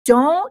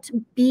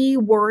Don't be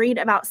worried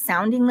about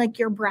sounding like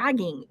you're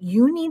bragging.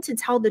 You need to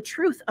tell the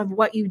truth of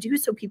what you do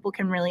so people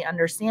can really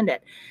understand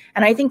it.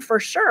 And I think for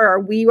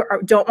sure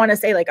don't want to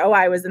say like, oh,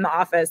 I was in the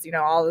office,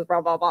 all this blah,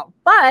 blah, blah.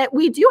 But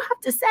we do have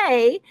to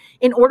say,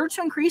 in order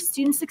to increase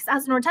student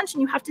success and retention,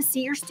 you have to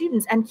see your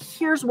students. And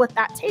here's what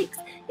that takes.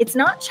 It's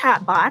not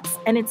chat bots,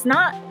 and it's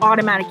not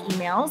automatic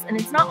emails, and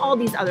it's not all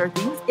these other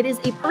things. It is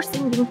a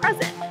person being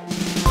present.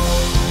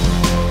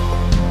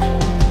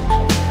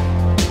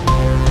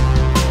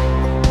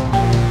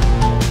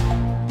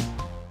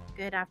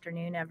 Good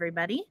afternoon,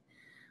 everybody.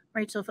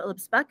 Rachel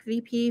Phillips-Buck,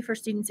 VP for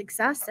Student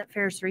Success at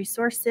Ferris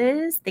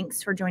Resources.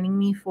 Thanks for joining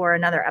me for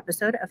another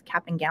episode of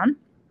Cap and Gown.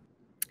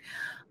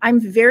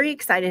 I'm very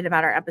excited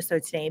about our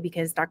episode today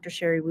because Dr.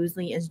 Sherry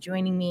Woosley is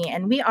joining me,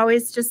 and we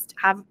always just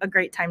have a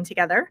great time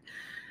together.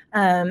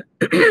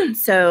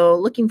 So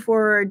looking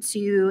forward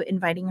to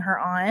inviting her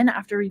on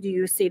after we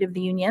do State of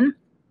the Union.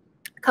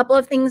 A couple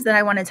of things that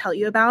I want to tell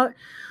you about.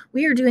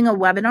 We are doing a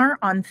webinar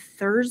on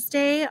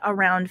Thursday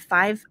around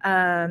five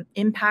high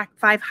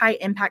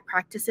impact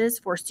practices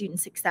for student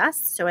success.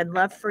 So I'd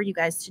love for you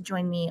guys to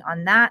join me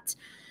on that.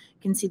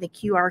 You can see the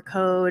QR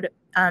code.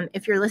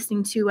 If you're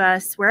listening to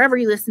us, wherever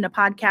you listen to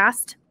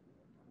podcast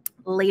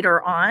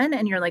later on,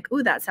 and you're like,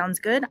 "Ooh, that sounds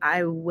good.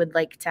 I would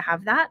like to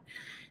have that,"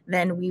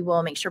 then we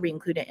will make sure we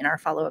include it in our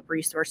follow-up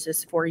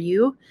resources for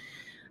you.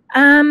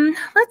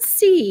 Let's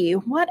see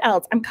what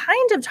else. I'm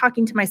kind of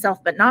talking to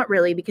myself, but not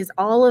really, because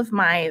all of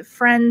my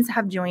friends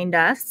have joined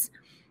us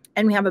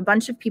and we have a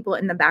bunch of people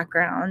in the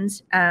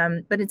background.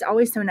 But it's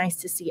always so nice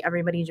to see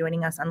everybody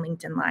joining us on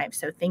LinkedIn Live.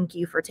 So thank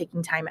you for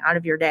taking time out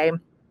of your day.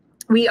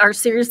 We are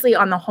seriously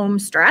on the home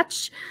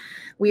stretch.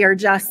 We are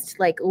just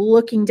like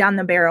looking down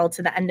the barrel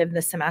to the end of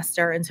the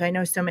semester. And so I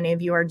know so many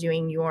of you are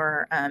doing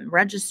your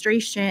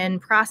registration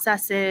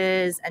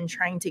processes and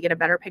trying to get a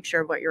better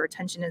picture of what your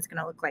retention is going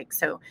to look like.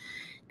 So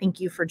thank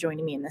you for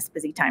joining me in this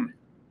busy time.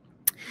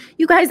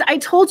 You guys, I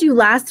told you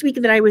last week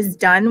that I was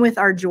done with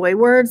our joy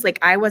words. Like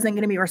I wasn't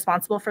going to be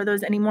responsible for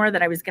those anymore,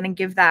 that I was going to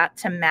give that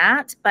to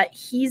Matt, but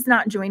he's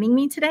not joining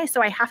me today,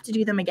 so I have to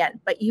do them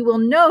again. But you will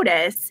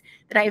notice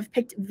that I have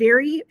picked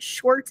very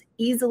short,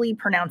 easily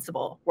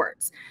pronounceable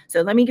words.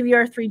 So let me give you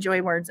our 3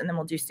 joy words, and then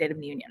we'll do State of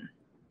the Union.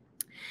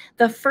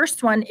 The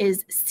first one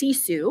is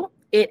sisu.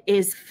 It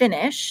is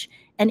Finnish.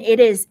 And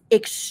it is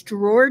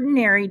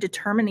extraordinary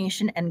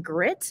determination and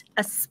grit,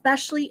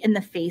 especially in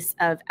the face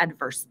of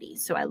adversity.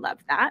 So I love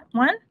that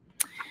one.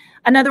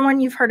 Another one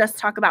you've heard us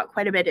talk about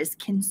quite a bit is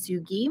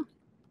kintsugi.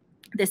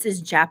 This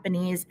is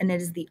Japanese, and it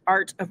is the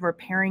art of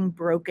repairing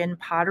broken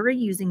pottery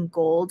using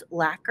gold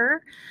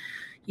lacquer.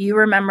 You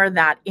remember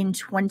that in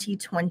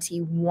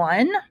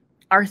 2021,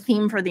 our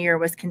theme for the year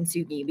was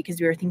kintsugi, because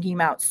we were thinking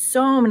about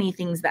so many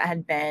things that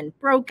had been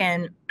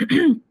broken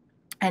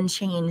and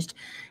changed,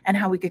 and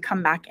how we could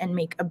come back and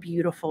make a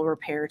beautiful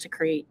repair to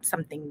create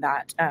something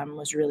that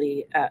was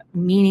really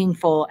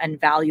meaningful and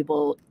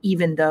valuable,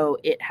 even though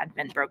it had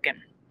been broken.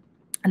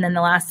 And then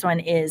the last one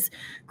is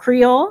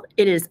Creole.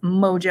 It is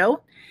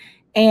mojo.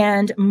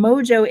 And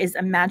mojo is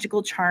a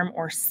magical charm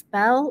or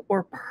spell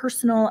or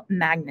personal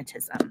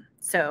magnetism.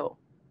 So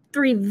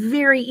 3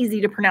 very easy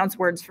to pronounce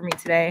words for me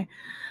today.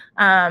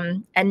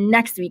 And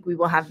next week we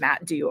will have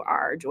Matt do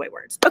our joy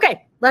words.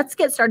 Okay, let's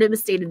get started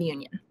with State of the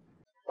Union.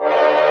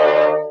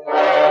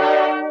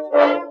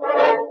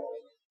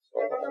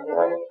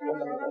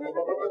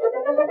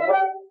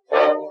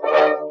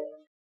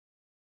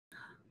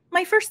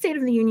 My first State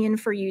of the Union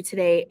for you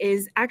today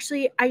is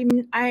actually,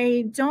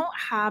 I don't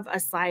have a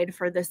slide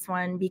for this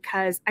one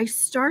because I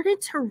started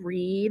to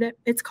read,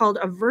 it's called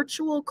A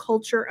Virtual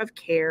Culture of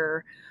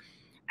Care.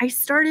 I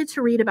started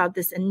to read about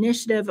this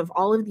initiative of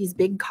all of these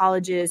big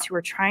colleges who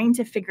are trying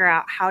to figure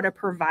out how to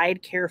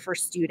provide care for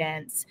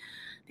students.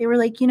 They were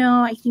like,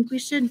 I think we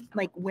should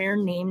like wear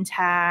name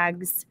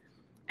tags,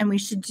 and we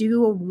should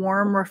do a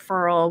warm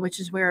referral, which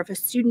is where if a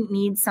student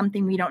needs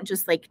something, we don't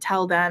just like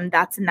tell them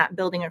that's in that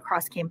building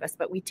across campus,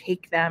 but we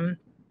take them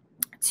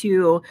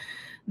to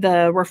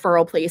the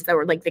referral place that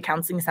were like the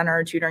counseling center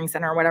or tutoring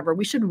center or whatever.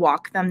 We should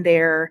walk them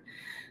there.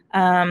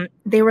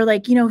 They were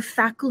like,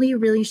 faculty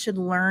really should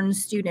learn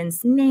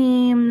students'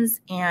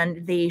 names,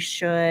 and they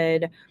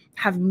should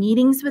have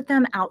meetings with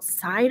them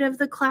outside of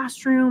the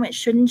classroom. It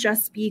shouldn't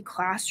just be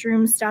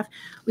classroom stuff.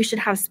 We should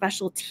have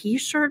special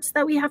t-shirts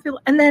that we have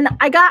people. And then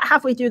I got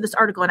halfway through this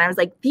article and I was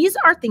like, these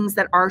are things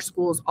that our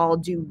schools all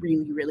do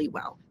really, really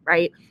well,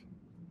 right?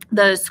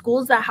 The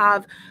schools that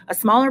have a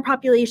smaller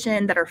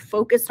population that are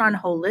focused on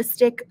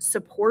holistic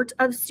support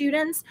of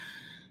students,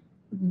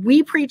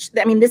 we preach,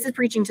 this is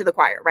preaching to the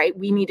choir, right?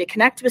 We need to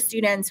connect with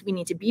students. We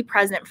need to be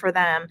present for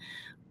them.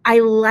 I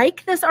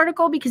like this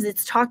article because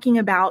it's talking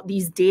about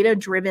these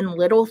data-driven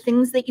little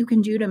things that you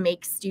can do to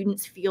make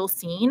students feel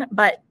seen,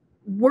 but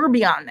we're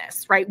beyond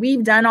this, right?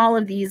 We've done all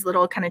of these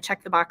little kind of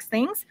check the box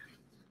things,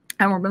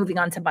 and we're moving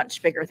on to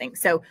much bigger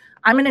things. So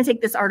I'm going to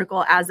take this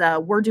article as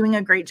we're doing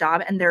a great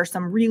job, and there are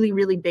some really,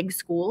 really big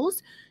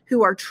schools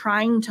who are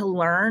trying to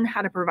learn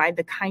how to provide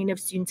the kind of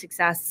student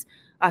success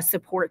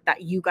support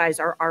that you guys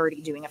are already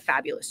doing a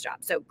fabulous job.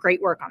 So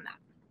great work on that.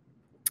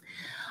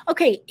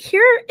 Okay,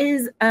 here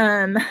is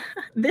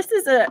this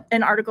is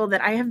an article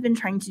that I have been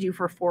trying to do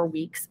for 4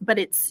 weeks, but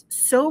it's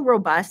so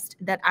robust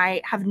that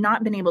I have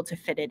not been able to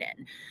fit it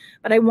in.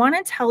 But I want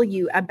to tell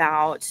you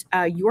about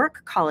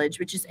York College,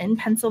 which is in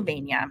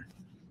Pennsylvania.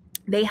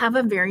 They have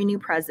a very new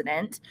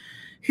president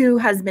who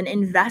has been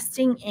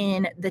investing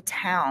in the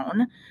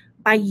town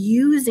by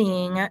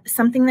using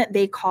something that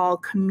they call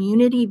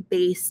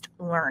community-based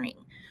learning.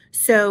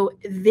 So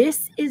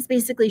this is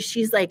basically,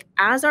 she's like,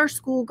 as our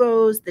school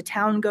goes, the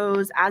town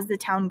goes, as the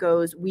town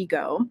goes, we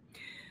go.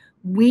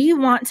 We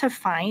want to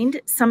find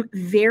some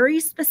very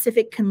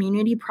specific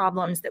community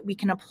problems that we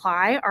can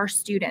apply our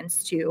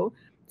students to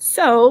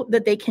so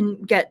that they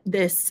can get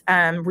this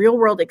real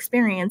world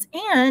experience.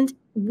 And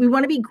we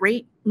want to be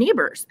great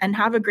neighbors and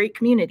have a great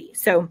community.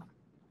 So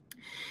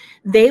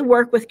they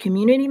work with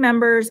community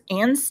members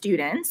and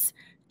students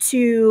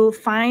to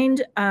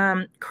find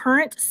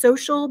current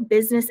social,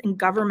 business, and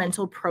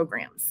governmental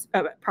problems.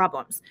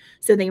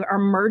 So they are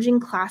merging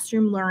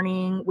classroom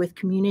learning with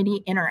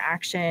community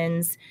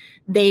interactions.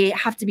 They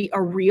have to be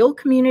a real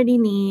community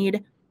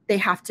need. They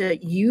have to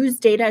use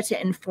data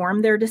to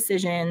inform their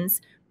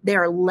decisions. They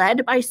are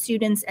led by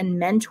students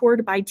and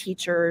mentored by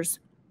teachers.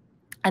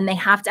 And they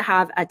have to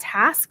have a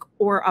task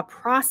or a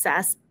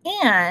process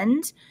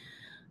and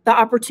the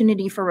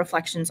opportunity for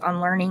reflections on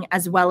learning,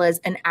 as well as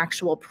an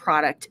actual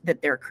product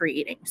that they're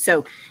creating.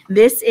 So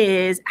this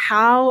is,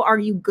 how are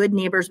you good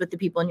neighbors with the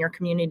people in your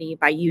community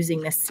by using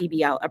this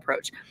CBL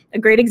approach? A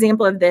great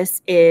example of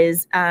this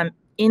is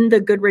in the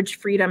Goodrich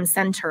Freedom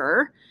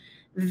Center.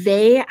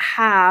 They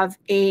have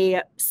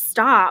a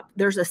stop.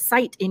 There's a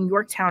site in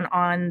Yorktown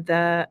on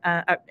the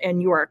in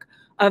York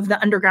of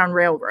the Underground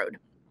Railroad.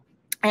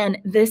 And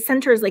this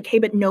center is like, hey,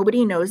 but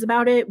nobody knows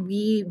about it.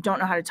 We don't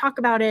know how to talk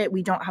about it.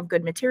 We don't have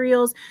good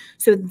materials.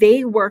 So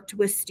they worked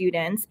with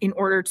students in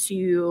order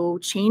to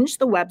change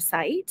the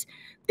website.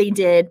 They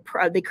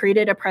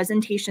created a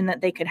presentation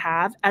that they could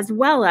have, as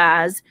well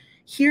as,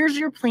 here's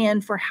your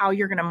plan for how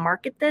you're going to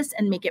market this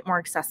and make it more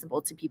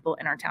accessible to people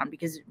in our town,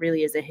 because it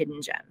really is a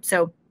hidden gem.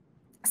 So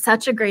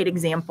such a great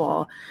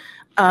example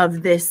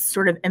of this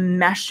sort of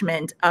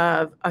enmeshment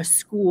of a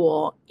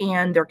school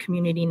and their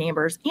community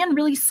neighbors, and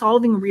really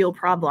solving real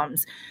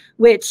problems,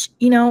 which,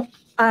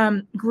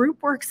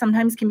 group work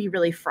sometimes can be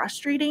really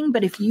frustrating.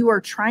 But if you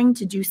are trying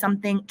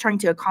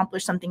to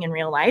accomplish something in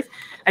real life,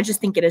 I just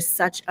think it is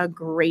such a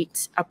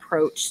great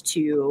approach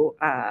to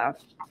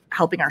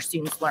helping our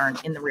students learn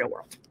in the real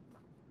world.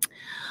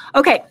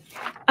 Okay,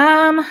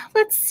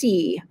 let's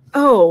see.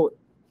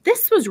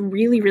 This was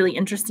really, really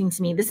interesting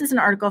to me. This is an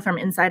article from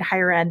Inside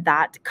Higher Ed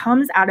that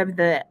comes out of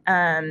the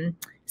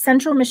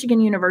Central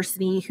Michigan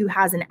University, who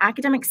has an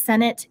academic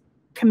senate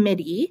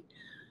committee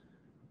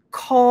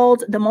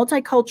called the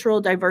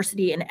Multicultural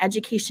Diversity and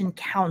Education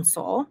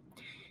Council.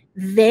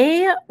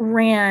 They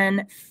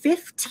ran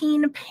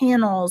 15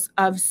 panels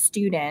of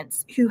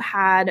students who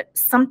had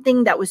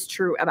something that was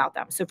true about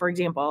them. So for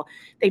example,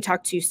 they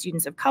talked to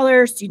students of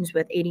color, students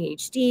with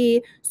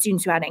ADHD,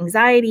 students who had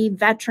anxiety,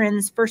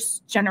 veterans,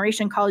 first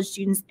generation college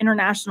students,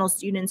 international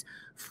students,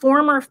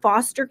 former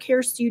foster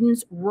care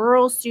students,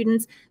 rural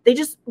students. They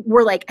just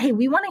were like, hey,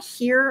 we want to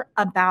hear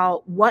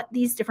about what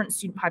these different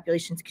student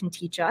populations can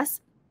teach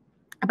us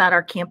about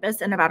our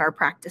campus and about our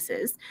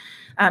practices.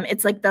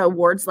 It's like the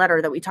awards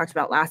letter that we talked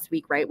about last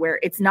week, right? Where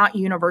it's not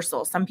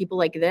universal. Some people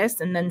like this,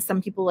 and then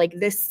some people like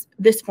this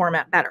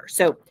format better.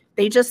 So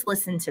they just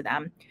listened to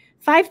them.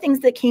 5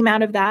 things that came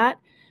out of that.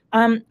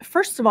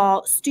 First of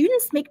all,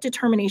 students make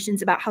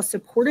determinations about how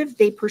supportive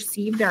they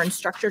perceive their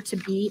instructor to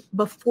be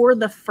before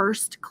the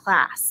first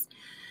class.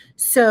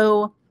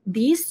 So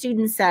these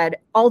students said,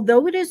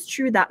 although it is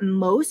true that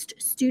most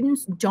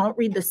students don't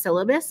read the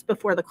syllabus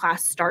before the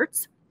class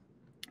starts,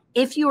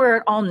 if you are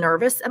at all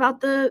nervous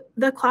about the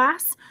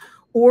class,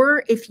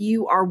 or if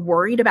you are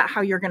worried about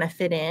how you're going to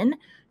fit in,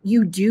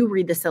 you do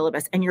read the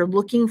syllabus and you're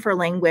looking for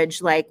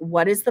language like,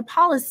 what is the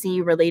policy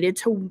related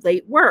to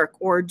late work?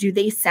 Or do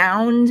they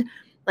sound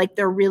like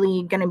they're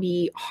really going to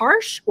be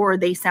harsh, or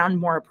they sound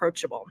more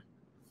approachable?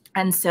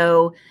 And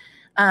so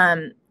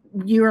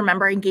you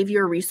remember I gave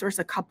you a resource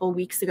a couple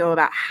weeks ago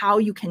about how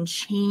you can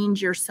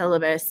change your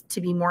syllabus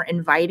to be more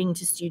inviting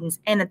to students,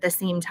 and at the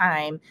same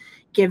time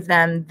give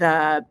them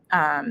the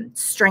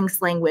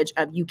strengths language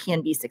of, you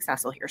can be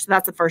successful here. So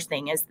that's the first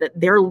thing, is that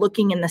they're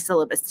looking in the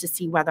syllabus to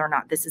see whether or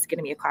not this is going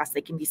to be a class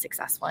they can be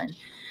successful in.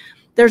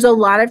 There's a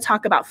lot of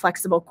talk about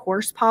flexible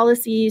course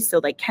policies. So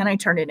like, can I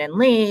turn it in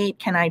late?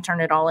 Can I turn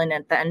it all in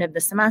at the end of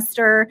the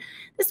semester?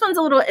 This one's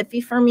a little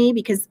iffy for me,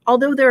 because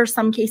although there are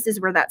some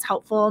cases where that's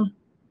helpful,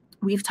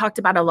 we've talked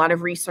about a lot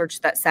of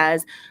research that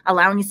says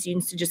allowing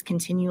students to just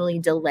continually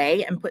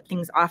delay and put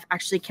things off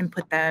actually can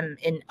put them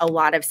in a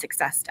lot of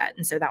success debt.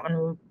 And so that one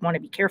we want to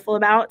be careful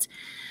about.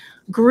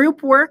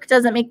 Group work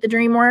doesn't make the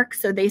dream work.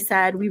 So they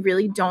said, we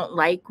really don't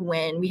like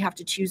when we have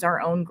to choose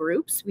our own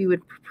groups. We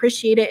would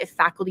appreciate it if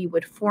faculty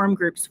would form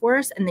groups for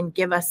us and then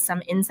give us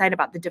some insight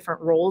about the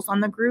different roles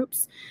on the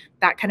groups.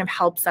 That kind of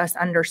helps us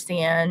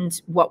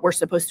understand what we're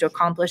supposed to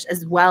accomplish,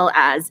 as well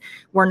as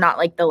we're not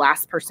like the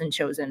last person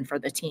chosen for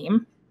the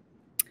team.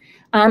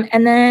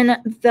 And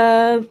then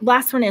the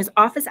last one is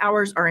office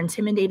hours are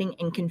intimidating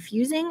and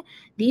confusing.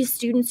 These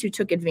students who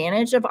took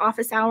advantage of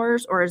office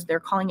hours, or as they're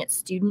calling it,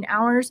 student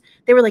hours,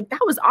 they were like,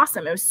 that was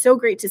awesome. It was so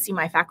great to see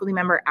my faculty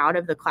member out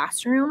of the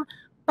classroom,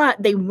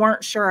 but they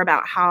weren't sure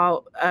about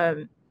how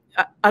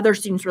other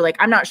students were like,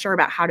 I'm not sure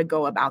about how to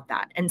go about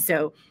that. And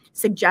so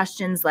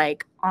suggestions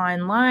like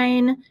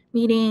online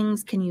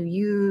meetings, can you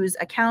use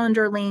a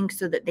calendar link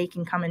so that they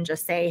can come and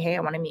just say, hey, I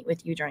want to meet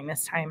with you during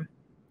this time.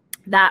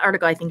 That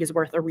article, I think, is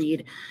worth a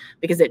read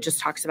because it just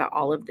talks about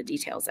all of the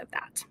details of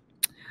that.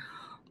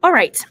 All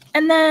right.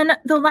 And then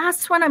the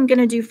last one I'm going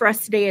to do for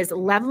us today is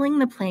leveling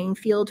the playing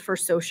field for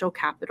social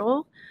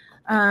capital.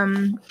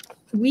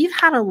 We've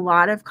had a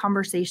lot of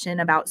conversation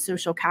about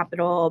social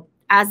capital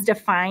as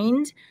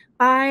defined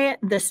by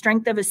the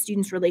strength of a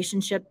student's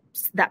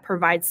relationships that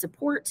provide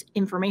support,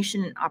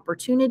 information, and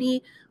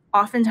opportunity.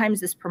 Oftentimes,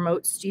 this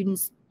promotes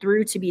students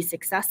through to be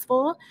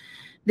successful.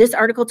 This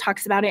article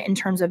talks about it in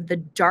terms of the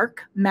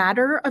dark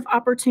matter of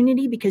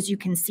opportunity because you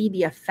can see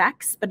the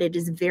effects, but it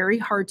is very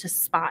hard to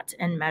spot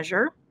and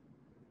measure.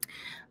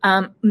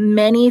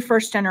 Many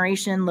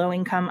first-generation,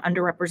 low-income,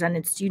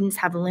 underrepresented students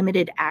have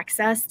limited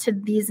access to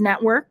these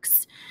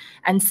networks.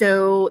 And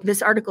so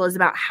this article is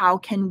about how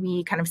can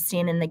we kind of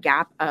stand in the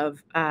gap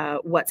of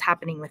what's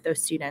happening with those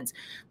students.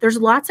 There's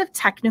lots of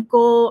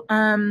technical,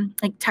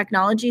 like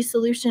technology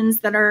solutions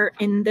that are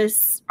in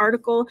this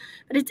article,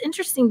 but it's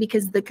interesting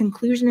because the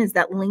conclusion is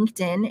that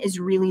LinkedIn is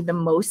really the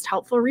most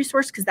helpful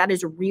resource because that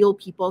is real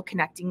people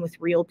connecting with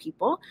real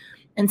people.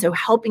 And so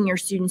helping your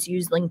students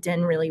use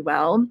LinkedIn really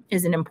well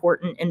is an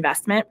important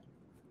investment.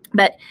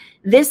 But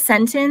this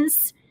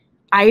sentence,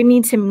 I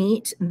need to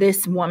meet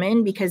this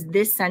woman because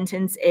this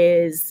sentence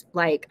is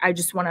like, I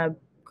just want to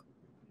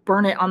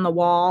burn it on the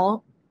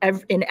wall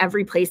in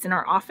every place in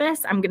our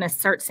office. I'm going to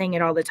start saying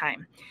it all the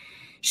time.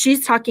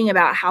 She's talking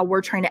about how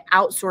we're trying to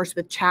outsource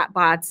with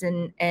chatbots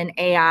and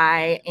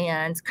AI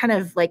and kind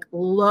of like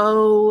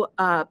low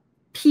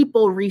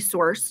people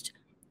resourced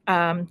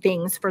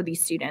things for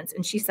these students.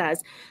 And she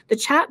says, the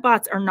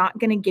chatbots are not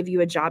going to give you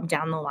a job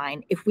down the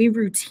line. If we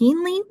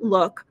routinely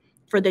look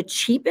for the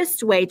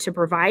cheapest way to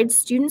provide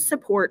student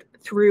support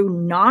through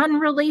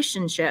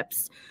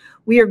non-relationships,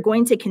 we are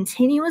going to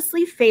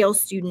continuously fail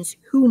students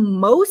who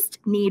most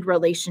need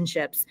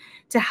relationships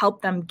to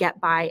help them get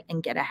by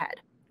and get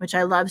ahead, which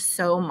I love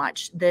so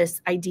much.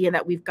 This idea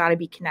that we've got to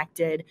be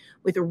connected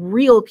with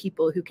real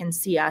people who can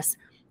see us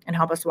and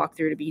help us walk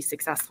through to be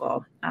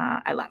successful.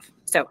 I love.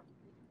 So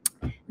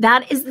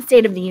that is the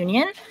State of the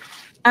Union.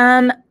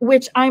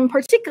 Which I'm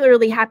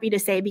particularly happy to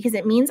say because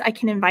it means I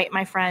can invite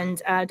my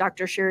friend,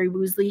 Dr. Sherry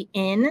Woosley,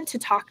 in to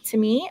talk to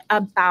me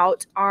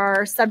about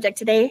our subject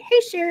today. Hey,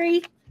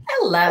 Sherry.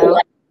 Hello.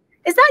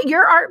 Is that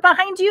your art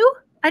behind you?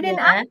 I didn't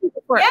ask you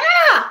before.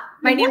 Yeah,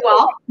 my new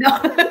wall. No.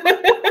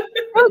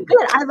 Oh,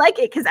 good. I like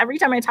it because every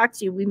time I talk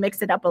to you, we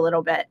mix it up a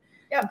little bit.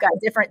 Yep. We've got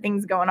different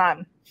things going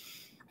on.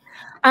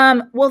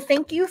 Well,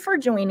 thank you for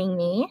joining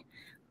me.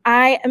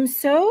 I am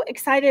so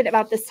excited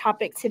about this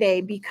topic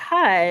today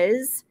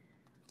because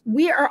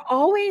we are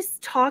always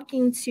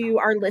talking to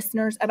our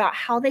listeners about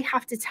how they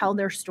have to tell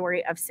their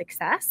story of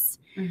success.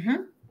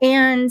 Mm-hmm.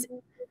 And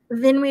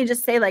then we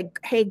just say like,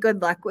 hey,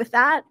 good luck with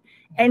that.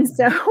 And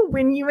so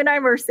when you and I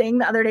were saying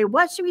the other day,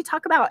 what should we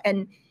talk about?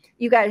 And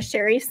you guys,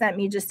 Sherry sent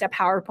me just a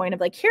PowerPoint of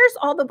like, here's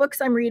all the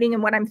books I'm reading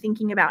and what I'm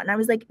thinking about. And I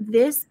was like,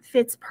 this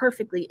fits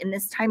perfectly in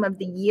this time of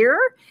the year.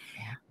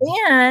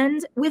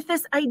 And with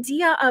this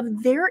idea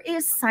of there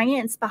is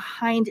science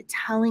behind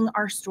telling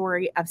our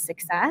story of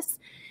success.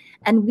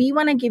 And we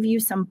want to give you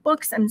some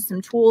books and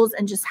some tools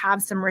and just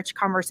have some rich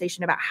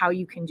conversation about how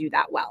you can do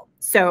that well.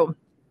 So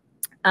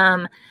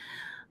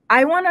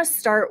I want to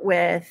start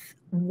with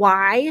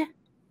why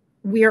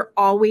we're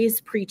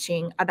always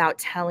preaching about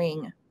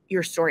telling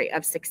your story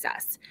of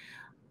success.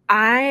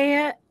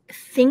 I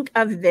think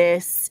of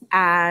this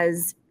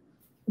as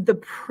the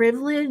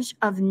privilege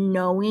of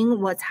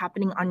knowing what's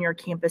happening on your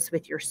campus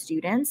with your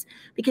students,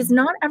 because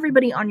not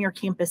everybody on your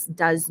campus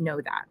does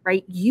know that,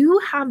 right? You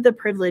have the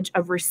privilege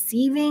of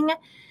receiving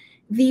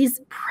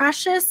these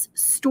precious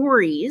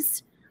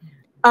stories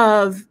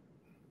of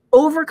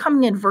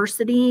overcoming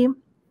adversity,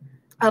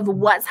 of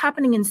what's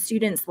happening in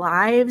students'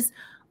 lives,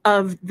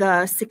 of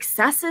the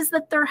successes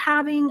that they're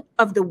having,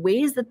 of the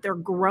ways that they're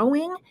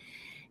growing.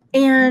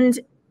 And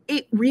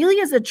it really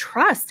is a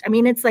trust. I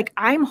mean, it's like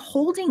I'm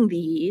holding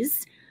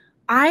these.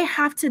 I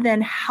have to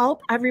then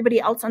help everybody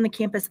else on the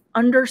campus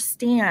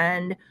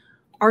understand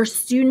our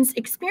students'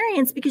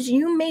 experience because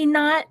you may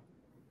not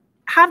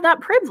have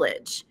that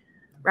privilege,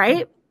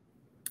 right?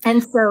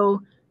 And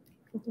so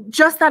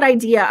just that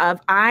idea of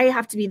I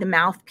have to be the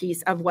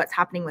mouthpiece of what's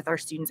happening with our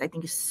students, I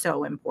think is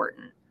so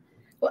important.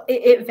 Well,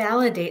 it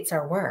validates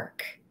our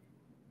work.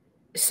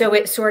 So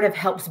it sort of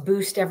helps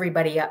boost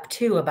everybody up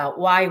too about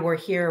why we're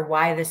here,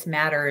 why this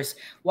matters,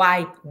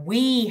 why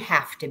we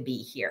have to be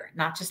here.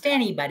 Not just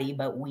anybody,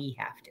 but we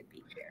have to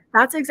be here.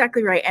 That's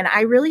exactly right. And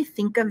I really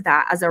think of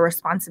that as a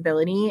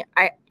responsibility.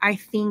 I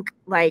think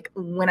like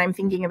when I'm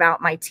thinking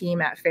about my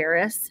team at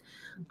Ferris,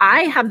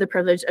 I have the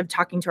privilege of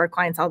talking to our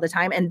clients all the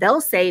time, and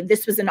they'll say,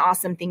 this was an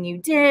awesome thing you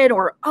did,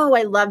 or, oh,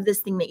 I love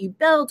this thing that you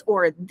built,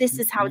 or this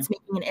is how it's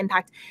making an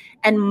impact.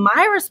 And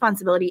my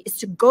responsibility is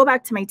to go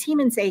back to my team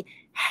and say,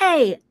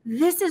 hey,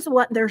 this is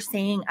what they're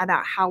saying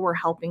about how we're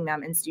helping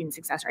them in student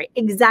success, right?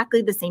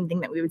 Exactly the same thing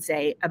that we would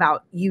say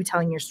about you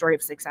telling your story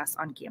of success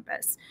on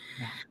campus.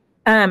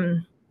 Yeah.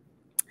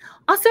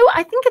 Also,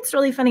 I think it's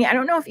really funny. I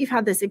don't know if you've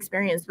had this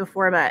experience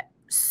before, but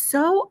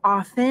so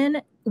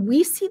often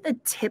we see the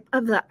tip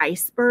of the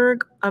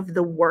iceberg of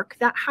the work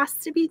that has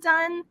to be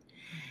done.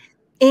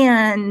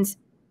 And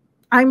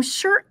I'm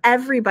sure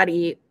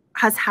everybody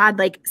has had,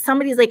 like,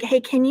 somebody's like,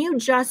 hey, can you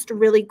just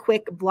really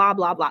quick blah,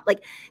 blah, blah.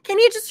 Like, can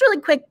you just really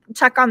quick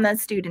check on that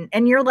student?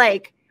 And you're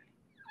like,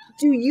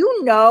 do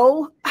you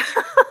know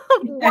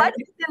what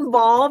is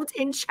involved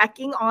in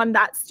checking on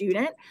that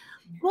student?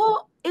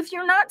 Well, if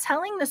you're not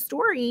telling the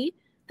story,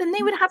 then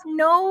they would have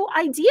no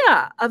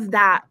idea of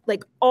that,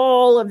 like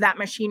all of that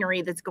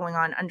machinery that's going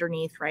on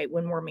underneath, right,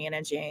 when we're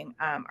managing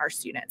our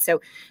students. So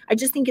I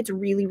just think it's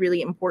really,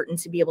 really important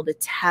to be able to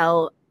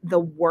tell the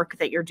work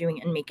that you're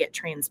doing and make it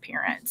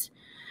transparent.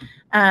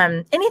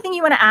 Anything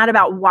you want to add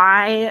about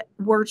why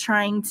we're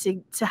trying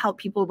to help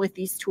people with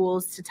these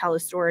tools to tell a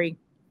story?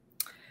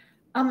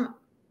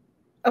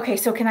 Okay,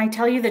 so can I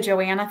tell you the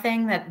Joanna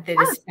thing that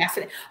is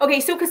fascinating? Okay,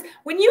 so because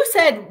when you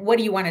said, what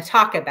do you want to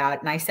talk about?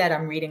 And I said,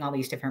 I'm reading all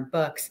these different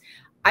books.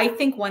 I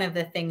think one of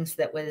the things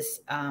that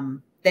was,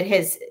 that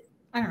has,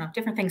 I don't know,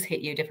 different things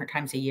hit you different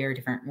times a year,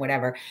 different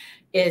whatever,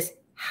 is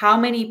how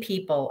many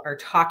people are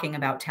talking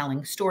about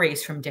telling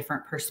stories from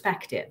different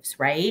perspectives,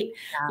 right?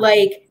 Yeah.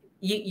 Like,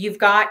 you've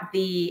got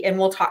and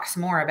we'll talk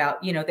some more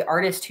about, the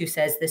artist who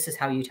says, this is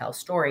how you tell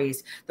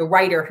stories, the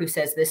writer who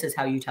says, this is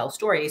how you tell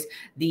stories,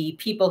 the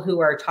people who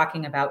are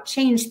talking about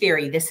change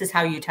theory, this is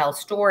how you tell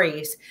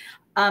stories.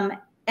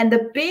 And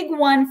the big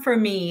one for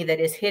me that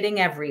is hitting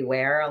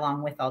everywhere,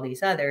 along with all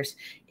these others,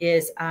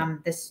 is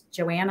this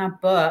Joanna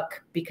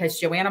book, because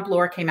Joanna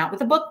Bloor came out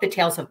with a book, The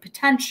Tales of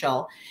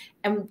Potential.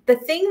 And the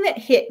thing that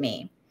hit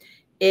me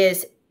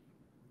is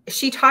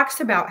she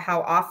talks about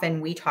how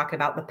often we talk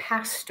about the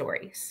past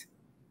stories.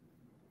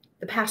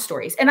 The past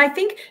stories. And I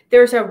think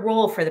there's a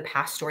role for the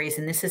past stories.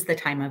 And this is the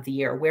time of the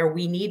year where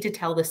we need to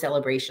tell the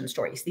celebration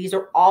stories. These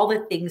are all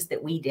the things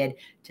that we did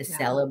to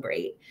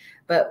celebrate.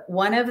 But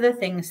one of the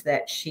things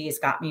that she's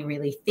got me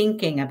really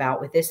thinking about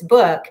with this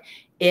book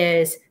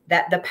is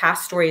that the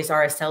past stories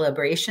are a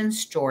celebration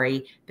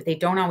story, but they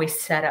don't always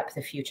set up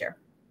the future.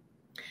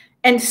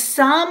 And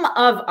some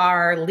of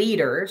our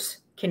leaders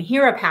can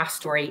hear a past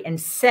story and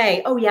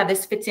say, oh yeah,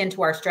 this fits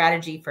into our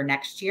strategy for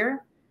next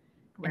year.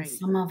 Right. And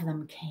some of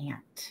them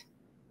can't.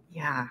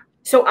 Yeah.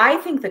 So I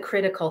think the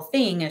critical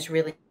thing is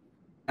really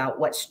about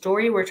what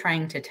story we're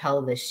trying to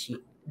tell this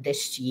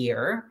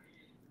year,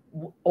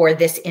 or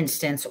this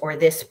instance, or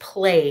this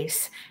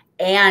place,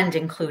 and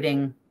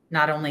including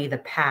not only the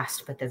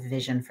past, but the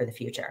vision for the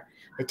future,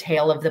 the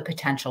tale of the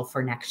potential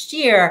for next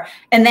year,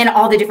 and then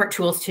all the different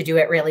tools to do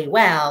it really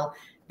well,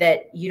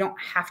 that you don't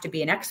have to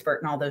be an expert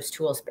in all those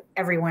tools, but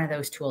every one of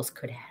those tools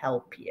could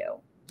help you.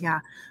 Yeah,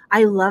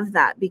 I love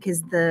that,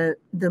 because the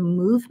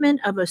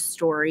movement of a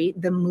story,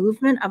 the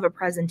movement of a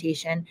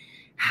presentation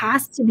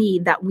has to be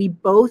that we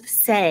both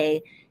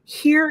say,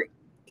 here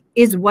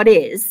is what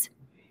is,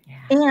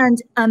 and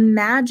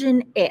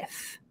imagine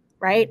if,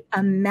 right?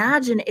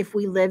 Imagine if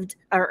we lived,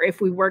 or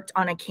if we worked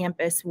on a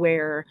campus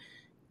where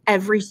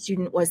every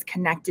student was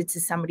connected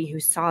to somebody who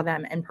saw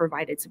them and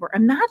provided support.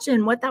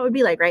 Imagine what that would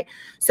be like, right?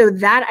 So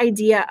that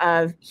idea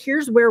of,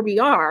 here's where we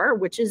are,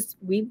 which is,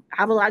 we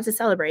have a lot to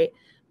celebrate,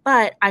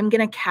 but I'm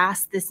going to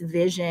cast this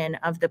vision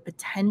of the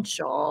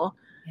potential,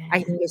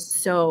 I think is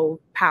so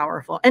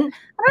powerful. And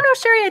I don't know,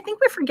 Sherry, I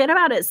think we forget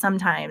about it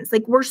sometimes.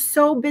 Like, we're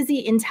so busy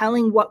in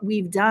telling what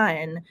we've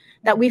done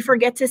that we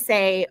forget to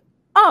say,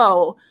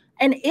 oh,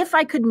 and if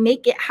I could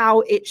make it how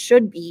it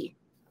should be.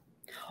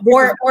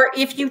 Or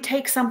if you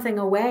take something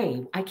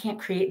away, I can't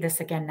create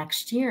this again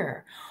next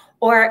year.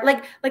 Or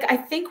like I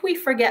think we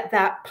forget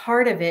that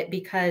part of it,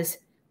 because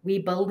we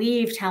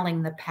believe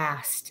telling the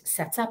past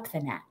sets up the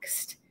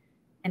next.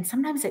 And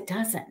sometimes it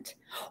doesn't.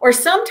 Or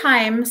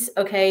sometimes,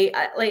 okay,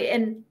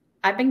 and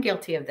I've been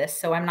guilty of this,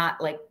 so I'm not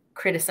like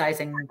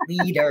criticizing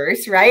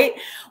leaders, right?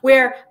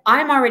 Where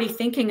I'm already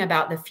thinking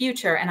about the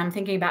future, and I'm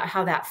thinking about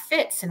how that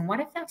fits. And what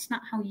if that's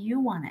not how you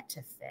want it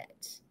to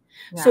fit?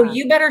 Yeah. So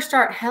you better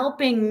start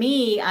helping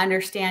me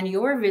understand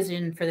your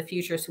vision for the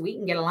future, so we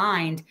can get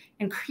aligned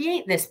and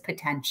create this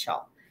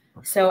potential.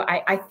 So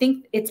I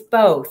think it's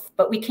both,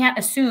 but we can't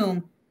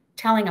assume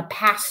telling a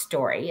past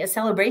story, a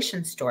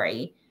celebration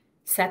story,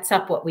 sets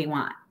up what we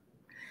want.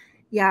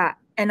 Yeah.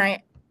 And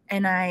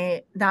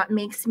that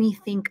makes me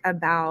think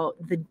about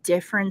the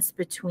difference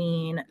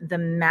between the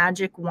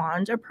magic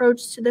wand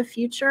approach to the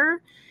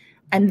future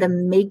and the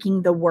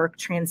making the work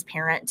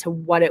transparent to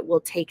what it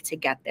will take to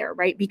get there,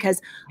 right?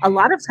 Because a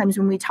lot of times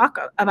when we talk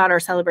about our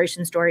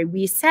celebration story,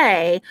 we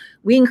say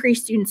we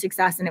increased student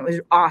success and it was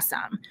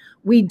awesome.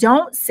 We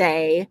don't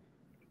say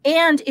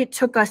And it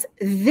took us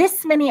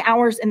this many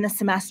hours in the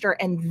semester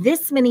and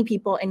this many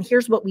people. And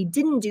here's what we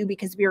didn't do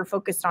because we were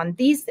focused on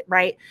these,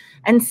 right?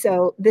 And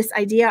so this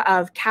idea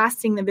of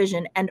casting the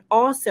vision and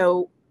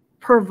also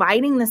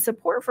providing the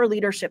support for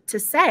leadership to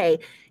say,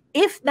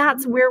 if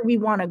that's where we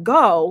want to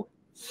go,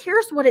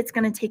 here's what it's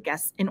going to take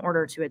us in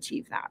order to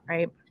achieve that,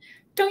 right?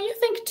 Don't you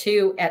think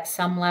too, at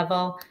some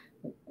level,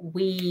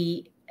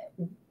 we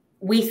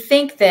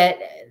think that,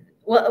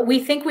 well, we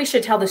think we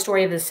should tell the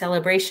story of the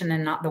celebration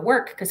and not the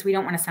work because we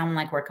don't want to sound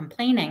like we're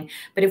complaining.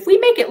 But if we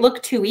make it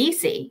look too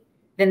easy,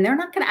 then they're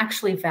not going to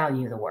actually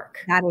value the work.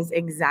 That is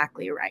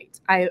exactly right.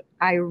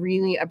 I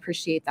really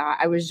appreciate that.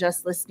 I was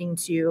just listening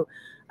to,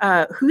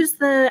 who's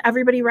the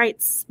Everybody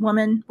Writes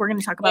woman? We're going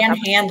to talk about Ann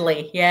that.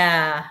 Handley.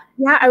 Yeah.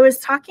 Yeah, I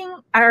was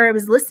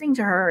listening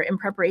to her in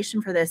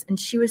preparation for this, and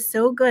she was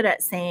so good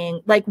at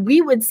saying, like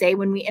we would say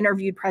when we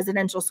interviewed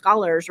presidential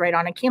scholars right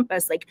on a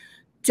campus, like,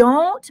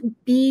 don't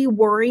be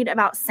worried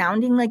about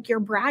sounding like you're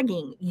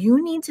bragging.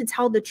 You need to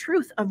tell the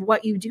truth of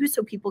what you do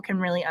so people can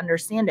really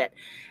understand it.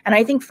 And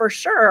I think for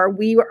sure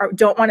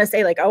don't want to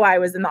say like, oh, I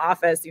was in the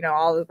office,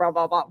 all this blah,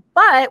 blah, blah.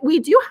 But we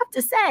do have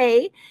to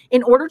say,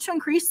 in order to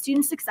increase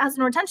student success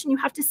and retention, you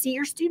have to see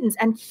your students.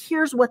 And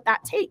here's what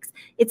that takes.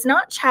 It's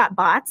not chat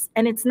bots,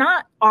 and it's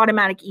not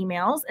automatic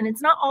emails, and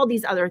it's not all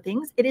these other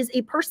things. It is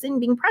a person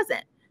being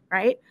present,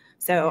 right?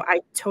 So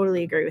I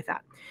totally agree with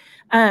that.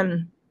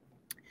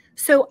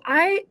 So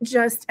I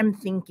just am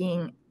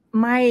thinking,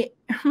 my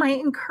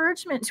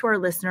encouragement to our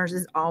listeners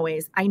is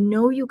always, I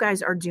know you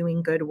guys are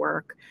doing good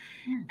work,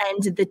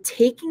 and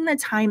taking the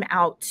time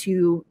out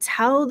to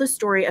tell the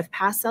story of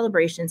past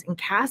celebrations and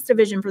cast a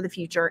vision for the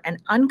future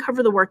and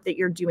uncover the work that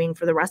you're doing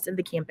for the rest of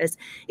the campus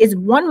is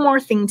one more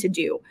thing to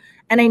do.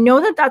 And I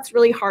know that that's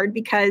really hard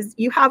because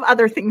you have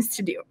other things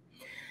to do.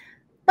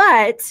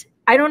 But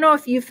I don't know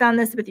if you found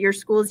this with your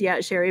schools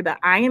yet, Sherry, but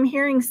I am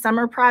hearing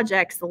summer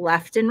projects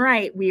left and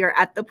right. We are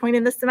at the point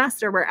in the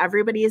semester where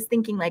everybody is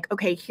thinking like,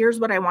 okay, here's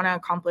what I want to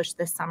accomplish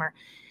this summer.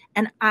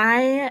 And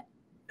I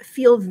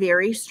feel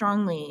very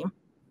strongly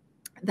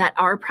that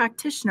our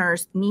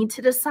practitioners need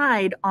to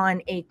decide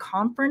on a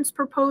conference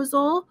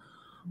proposal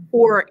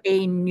or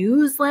a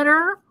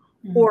newsletter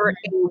or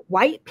a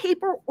white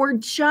paper or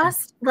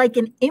just like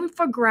an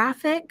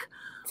infographic.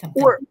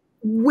 Something. Or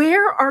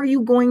where are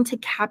you going to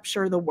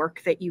capture the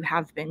work that you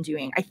have been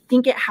doing? I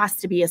think it has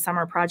to be a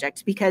summer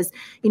project because,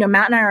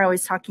 Matt and I are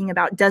always talking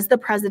about, does the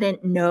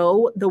president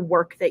know the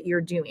work that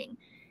you're doing?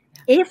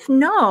 If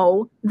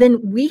no, then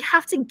we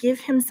have to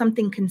give him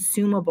something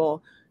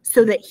consumable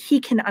so that he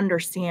can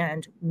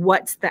understand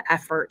what's the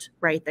effort,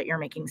 right, that you're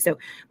making. So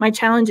my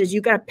challenge is you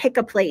got to pick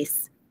a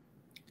place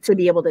to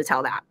be able to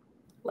tell that.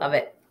 Love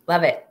it.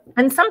 Love it.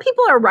 And some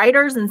people are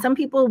writers and some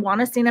people want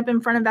to stand up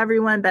in front of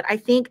everyone. But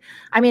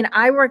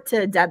I work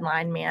to a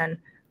deadline, man.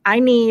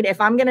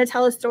 If I'm going to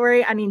tell a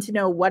story, I need to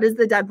know what is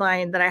the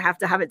deadline that I have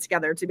to have it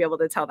together to be able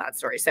to tell that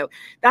story. So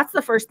that's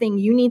the first thing.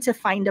 You need to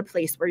find a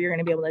place where you're going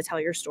to be able to tell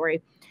your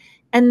story.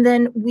 And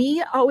then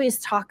we always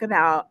talk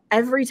about,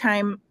 every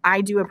time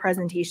I do a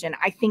presentation,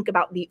 I think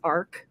about the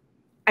arc.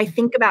 I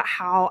think about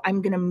how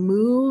I'm going to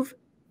move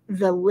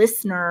the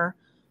listener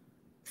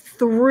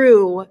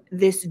through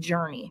this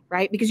journey,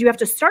 right? Because you have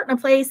to start in a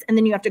place and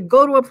then you have to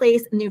go to a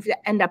place and you have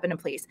to end up in a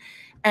place.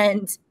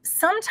 And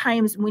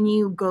sometimes when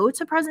you go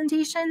to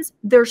presentations,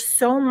 there's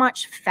so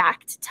much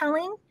fact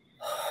telling.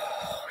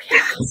 Oh,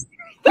 yes.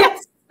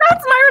 Yes,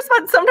 that's my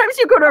response. Sometimes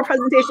you go to a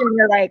presentation and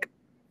you're like,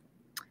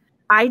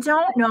 I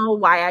don't know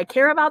why I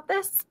care about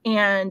this.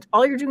 And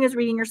all you're doing is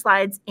reading your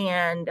slides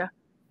and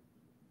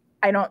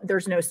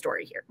there's no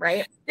story here,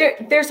 right?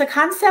 There's a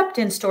concept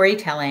in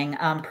storytelling,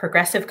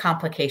 progressive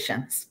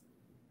complications.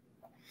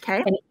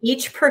 Okay. And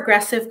each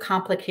progressive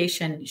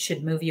complication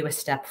should move you a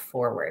step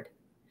forward.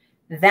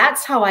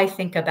 That's how I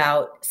think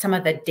about some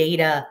of the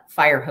data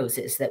fire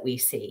hoses that we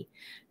see.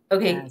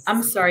 Okay, yes.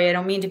 I'm sorry, I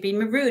don't mean to be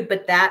rude,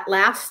 but that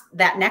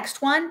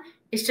next one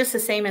is just the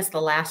same as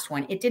the last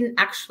one. It didn't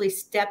actually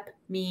step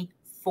me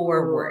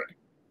forward. Ooh.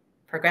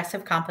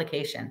 Progressive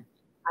complication.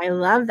 I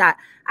love that.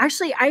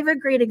 Actually, I have a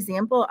great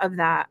example of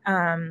that.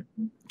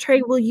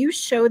 Trey, will you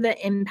show the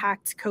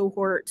impact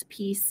cohort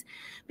piece?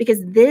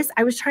 Because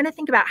I was trying to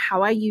think about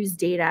how I use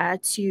data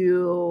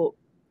to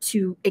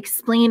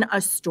explain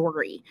a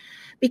story.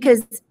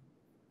 Because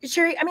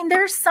Sherry,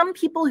 there's some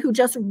people who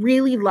just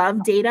really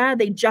love data.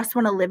 They just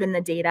want to live in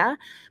the data.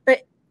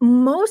 But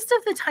most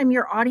of the time,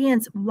 your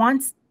audience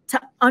wants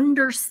to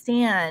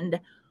understand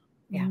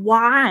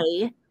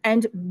why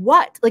and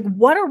what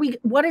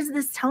does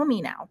this tell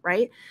me now,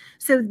 right?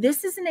 So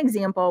this is an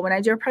example when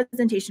I do a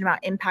presentation about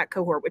impact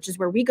cohort, which is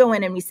where we go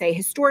in and we say,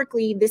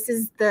 historically,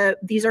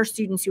 these are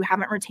students who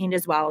haven't retained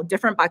as well,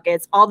 different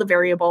buckets, all the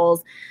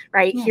variables,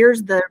 right? Yeah.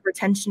 Here's the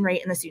retention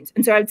rate in the students.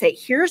 And so I would say,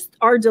 here's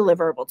our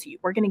deliverable to you.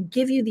 We're going to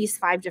give you these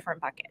 5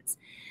 different buckets.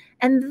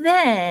 And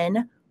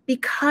then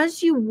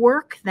because you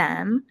work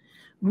them,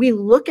 we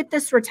look at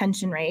this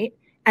retention rate.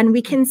 And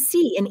we can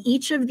see in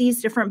each of these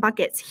different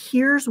buckets,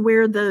 here's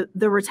where the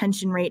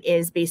retention rate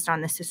is based on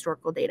this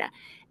historical data.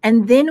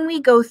 And then we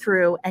go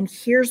through and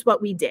here's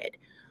what we did.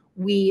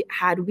 We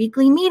had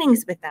weekly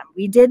meetings with them.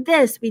 We did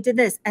this,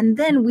 and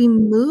then we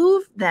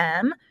moved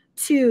them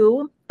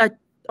to a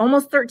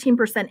almost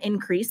 13%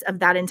 increase of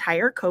that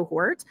entire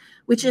cohort,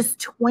 which is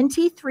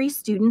 23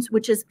 students,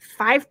 which is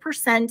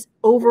 5%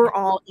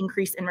 overall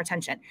increase in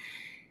retention.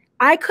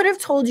 I could have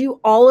told you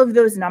all of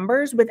those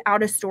numbers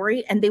without a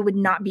story and they would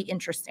not be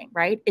interesting,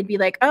 right? It'd be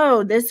like,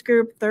 oh, this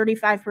group,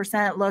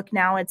 35%, look,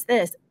 now it's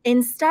this.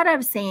 Instead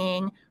of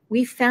saying,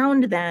 we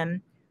found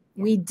them,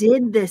 we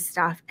did this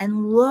stuff,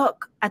 and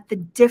look at the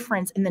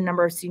difference in the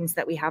number of students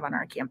that we have on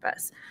our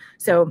campus.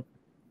 So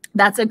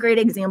that's a great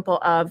example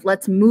of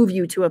let's move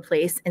you to a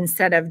place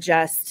instead of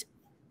just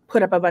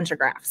put up a bunch of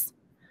graphs.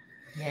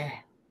 Yeah.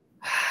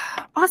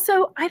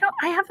 Also, I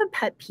have a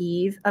pet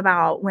peeve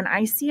about when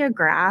I see a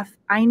graph.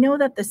 I know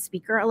that the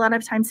speaker a lot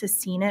of times has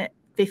seen it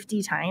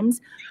 50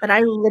 times, but I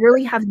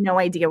literally have no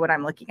idea what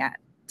I'm looking at.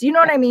 Do you know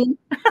what I mean?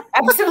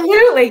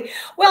 Absolutely.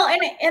 Well,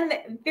 and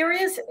there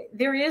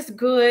is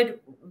good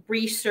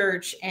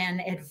research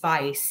and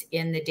advice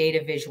in the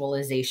data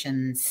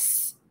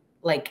visualizations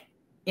like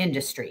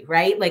industry,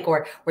 right? Like,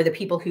 or the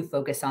people who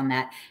focus on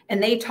that.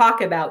 And they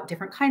talk about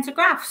different kinds of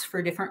graphs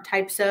for different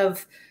types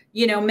of,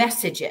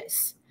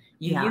 messages.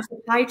 You use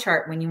a pie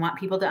chart when you want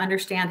people to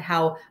understand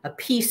how a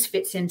piece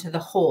fits into the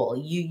whole.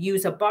 You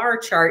use a bar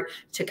chart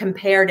to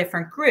compare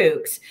different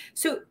groups.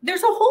 So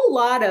there's a whole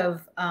lot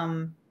of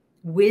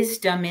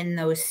wisdom in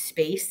those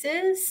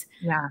spaces.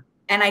 Yeah.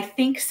 And I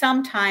think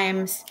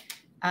sometimes,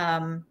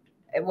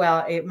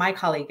 my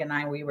colleague and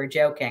I, we were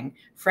joking,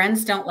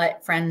 friends don't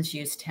let friends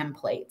use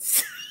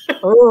templates.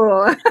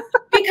 Oh.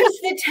 Because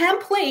the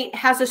template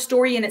has a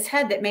story in its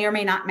head that may or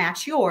may not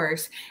match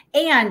yours,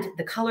 and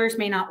the colors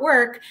may not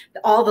work,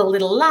 all the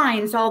little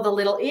lines,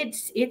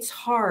 it's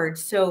hard.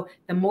 So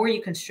the more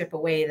you can strip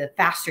away, the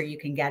faster you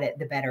can get it,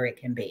 the better it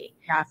can be.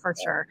 Yeah, for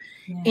sure.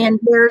 Yeah. And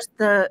there's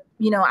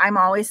I'm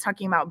always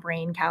talking about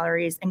brain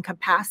calories and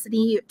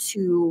capacity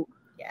to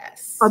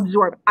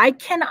absorb. I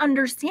can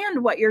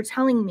understand what you're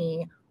telling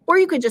me, or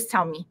you could just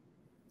tell me.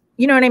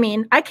 You know what I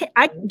mean?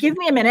 Give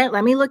me a minute.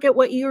 Let me look at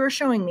what you were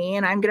showing me,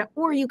 and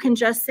or you can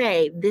just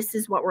say, this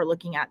is what we're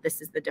looking at.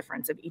 This is the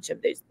difference of each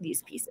of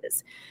these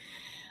pieces.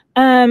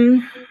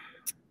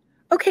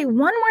 Okay.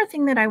 One more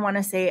thing that I want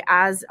to say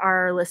as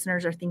our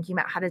listeners are thinking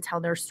about how to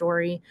tell their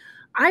story.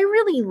 I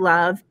really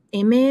love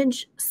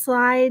image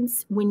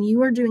slides when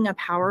you are doing a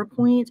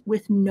PowerPoint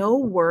with no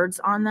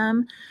words on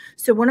them.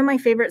 So one of my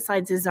favorite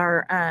slides is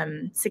our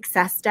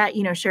success stat.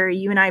 Sherry,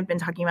 you and I have been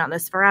talking about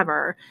this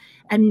forever.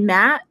 And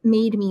Matt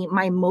made me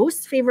my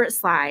most favorite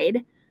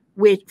slide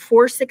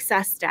for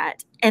success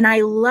stat. And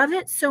I love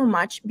it so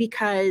much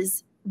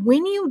because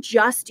when you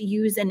just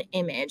use an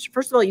image,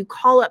 first of all, you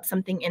call up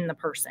something in the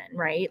person,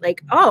 right?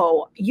 Like,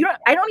 oh,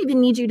 I don't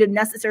even need you to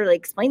necessarily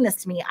explain this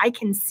to me. I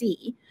can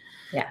see.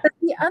 Yeah. But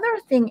the other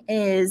thing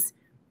is,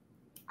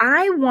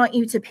 I want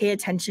you to pay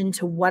attention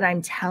to what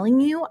I'm telling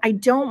you. I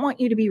don't want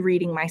you to be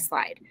reading my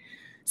slide.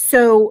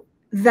 So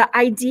the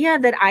idea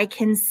that I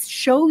can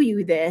show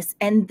you this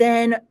and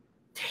then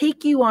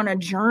take you on a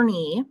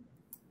journey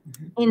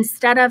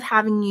instead of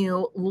having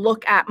you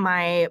look at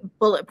my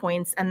bullet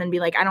points and then be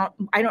like, I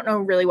don't know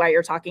really why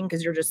you're talking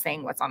because you're just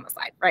saying what's on the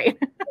slide, right?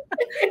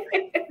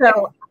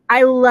 So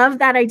I love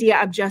that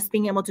idea of just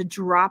being able to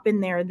drop in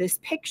there this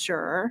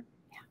picture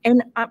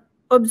and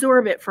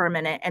absorb it for a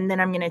minute. And then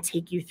I'm going to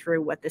take you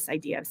through what this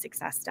idea of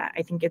success stat.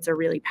 I think it's a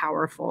really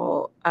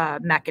powerful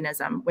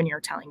mechanism when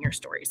you're telling your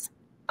stories.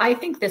 I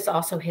think this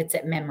also hits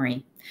at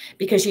memory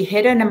because you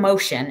hit an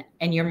emotion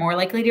and you're more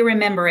likely to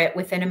remember it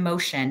with an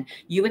emotion.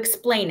 You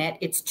explain it.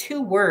 It's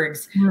 2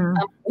 words.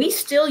 We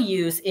still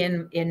use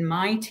in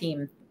my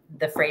team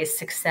the phrase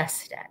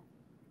success stat.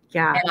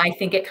 Yeah. And I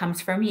think it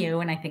comes from you,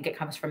 and I think it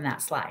comes from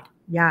that slide.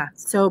 Yeah.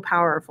 So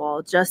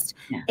powerful. Just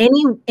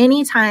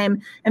anytime.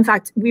 In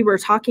fact, we were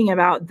talking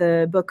about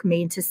the book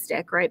Made to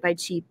Stick, right, by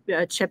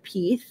Chip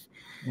Heath.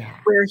 Yeah.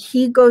 Where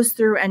he goes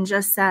through and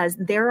just says,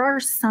 there are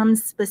some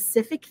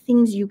specific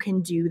things you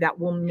can do that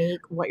will make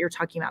what you're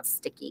talking about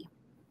sticky.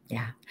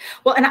 Yeah.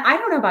 Well, and I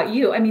don't know about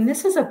you. I mean,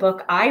 this is a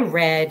book I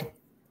read.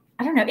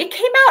 I don't know. It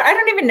came out. I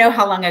don't even know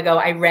how long ago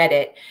I read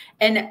it.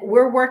 And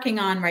we're working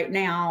on right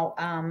now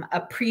a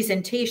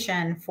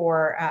presentation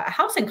for a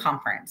housing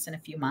conference in a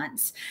few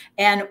months.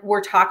 And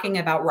we're talking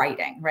about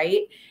writing,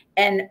 right?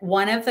 And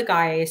one of the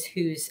guys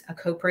who's a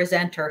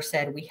co-presenter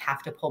said, we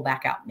have to pull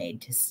back out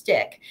Made to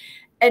Stick.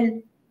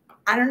 And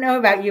I don't know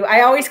about you.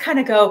 I always kind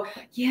of go,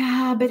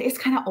 yeah, but it's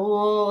kind of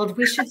old.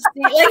 We should see,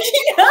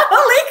 I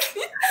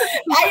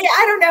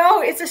don't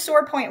know. It's a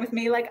sore point with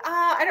me.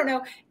 I don't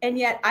know. And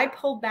yet I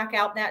pulled back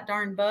out that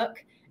darn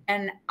book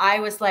and I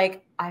was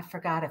like, I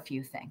forgot a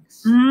few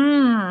things.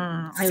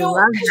 I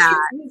love that.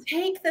 You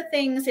take the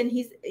things and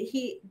Heath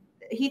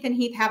and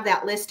Heath have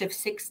that list of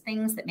 6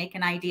 things that make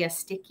an idea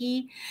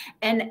sticky.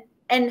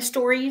 And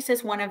stories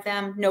is one of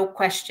them. No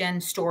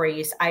question,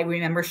 stories. I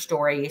remember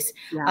stories.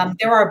 Yeah.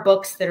 There are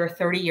books that are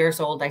 30 years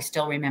old. I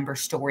still remember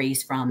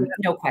stories from.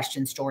 No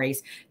question,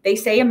 stories. They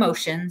say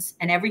emotions,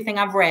 and everything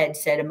I've read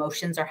said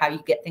emotions are how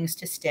you get things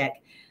to stick.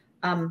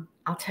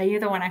 I'll tell you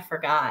the one I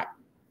forgot.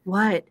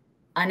 What?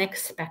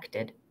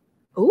 Unexpected.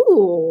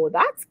 Ooh,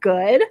 that's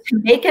good. To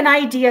make an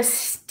idea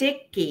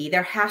sticky,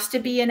 there has to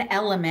be an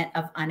element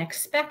of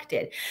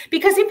unexpected.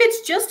 Because if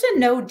it's just a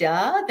no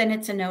duh, then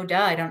it's a no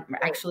duh. I don't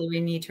actually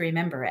we need to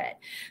remember it.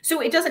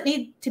 So it doesn't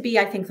need to be,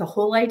 I think, the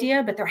whole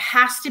idea, but there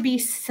has to be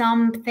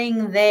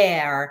something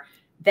there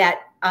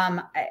that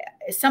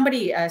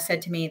somebody said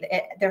to me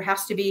that there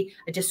has to be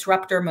a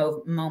disruptor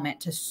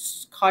moment to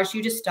cause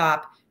you to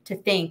stop, to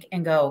think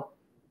and go,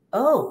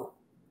 oh.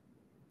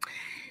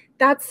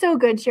 That's so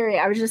good, Sherry.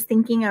 I was just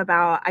thinking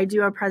about, I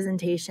do a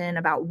presentation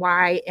about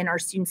why in our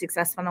student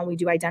success funnel, we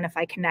do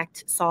identify,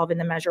 connect, solve, and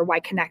the measure,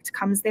 why connect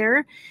comes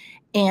there.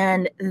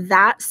 And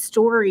that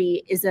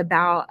story is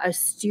about a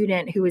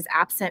student who was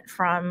absent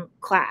from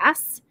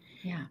class.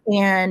 Yeah.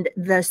 And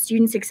the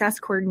student success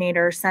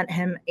coordinator sent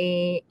him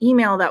a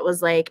email that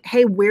was like,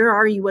 hey, where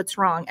are you? What's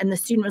wrong? And the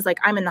student was like,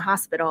 I'm in the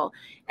hospital.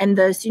 And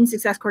the student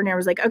success coordinator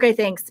was like, okay,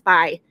 thanks.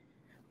 Bye.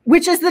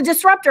 Which is the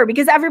disruptor,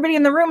 because everybody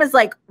in the room is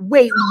like,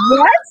 wait,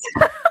 what?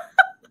 Exactly.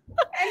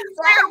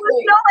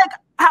 No, like,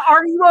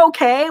 are you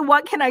okay?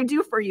 What can I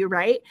do for you?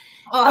 Right.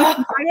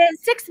 At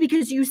 6,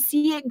 because you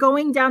see it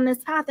going down this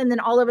path. And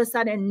then all of a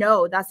sudden,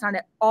 no, that's not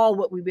at all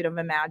what we would have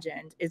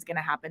imagined is going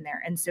to happen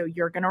there. And so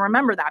you're going to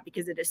remember that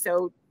because it is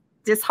so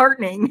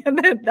disheartening.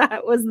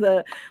 That was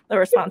the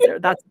response there.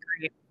 That's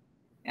great.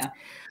 Yeah.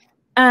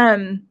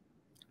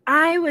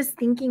 I was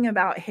thinking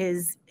about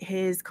his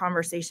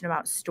conversation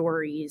about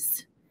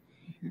stories.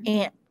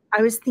 And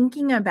I was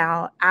thinking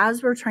about,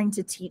 as we're trying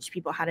to teach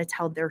people how to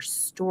tell their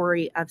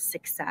story of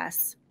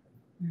success,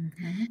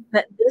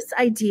 that this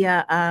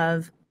idea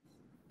of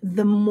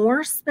the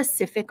more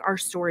specific our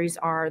stories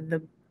are,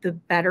 the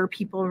better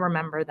people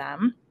remember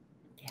them.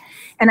 Yes.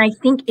 And I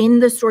think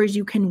in the stories,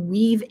 you can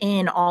weave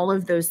in all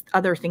of those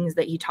other things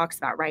that he talks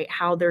about, right?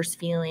 How there's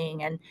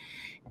feeling.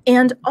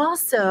 And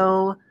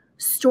also,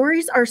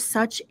 stories are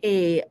such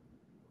a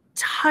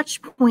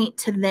touch point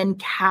to then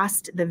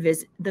cast the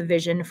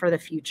vision for the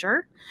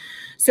future.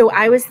 So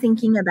I was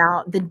thinking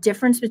about the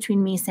difference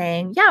between me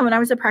saying, yeah, when I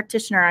was a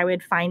practitioner, I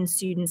would find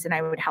students and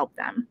I would help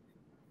them,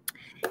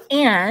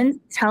 and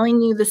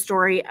telling you the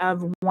story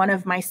of one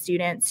of my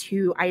students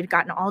who I had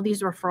gotten all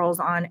these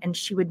referrals on, and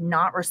she would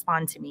not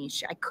respond to me.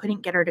 I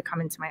couldn't get her to come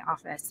into my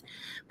office,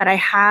 but I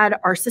had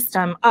our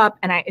system up,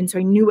 and so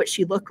I knew what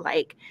she looked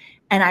like.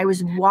 And I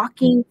was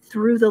walking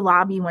through the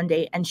lobby one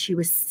day, and she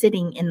was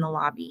sitting in the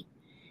lobby.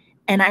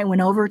 And I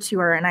went over to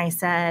her and I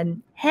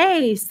said,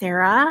 hey,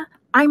 Sarah,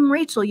 I'm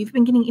Rachel. You've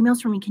been getting emails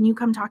from me. Can you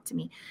come talk to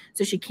me?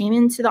 So she came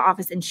into the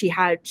office and she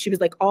was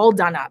like all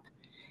done up.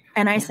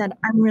 And I said,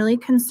 I'm really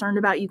concerned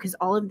about you because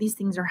all of these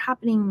things are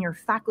happening. Your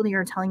faculty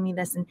are telling me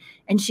this.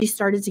 And she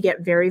started to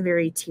get very,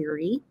 very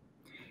teary.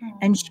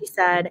 And she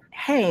said,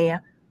 hey,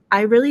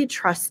 I really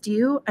trust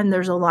you. And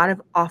there's a lot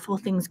of awful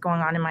things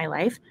going on in my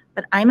life,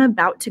 but I'm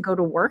about to go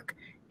to work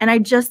and I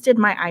just did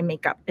my eye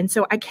makeup. And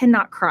so I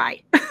cannot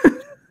cry.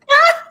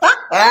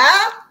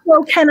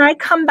 So can I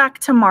come back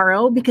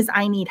tomorrow because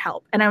I need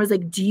help? And I was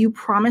like, do you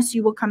promise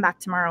you will come back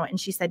tomorrow? And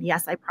she said,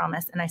 yes, I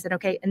promise. And I said,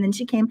 okay. And then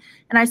she came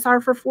and I saw her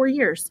for 4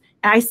 years.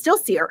 And I still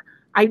see her.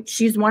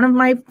 She's one of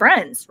my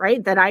friends,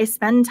 right, that I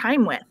spend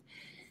time with.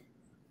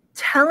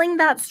 Telling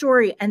that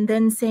story and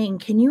then saying,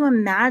 can you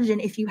imagine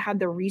if you had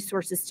the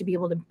resources to be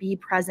able to be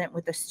present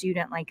with a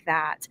student like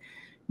that,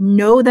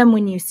 know them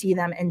when you see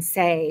them and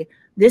say,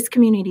 this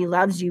community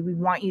loves you. We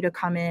want you to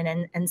come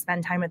in and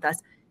spend time with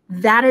us.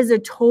 That is a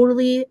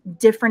totally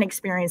different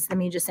experience than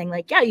me just saying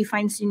like, yeah, you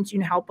find students, you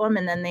can help them,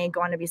 and then they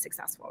go on to be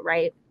successcul,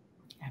 right?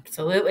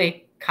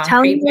 Absolutely.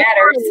 Concrete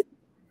matters.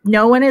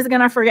 No one is going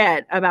to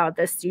forget about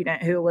this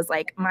student who was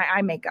like, my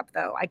eye makeup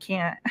though. I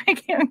can't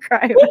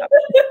cry about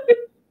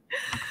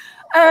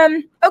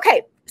it.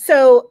 Okay.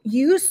 So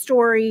use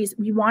stories.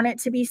 We want it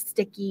to be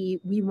sticky.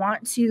 We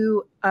want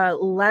to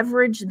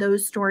leverage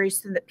those stories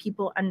so that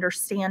people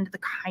understand the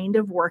kind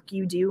of work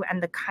you do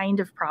and the kind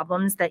of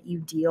problems that you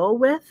deal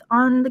with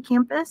on the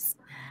campus.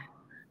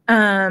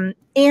 And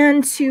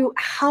to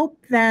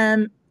help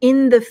them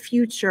in the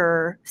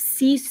future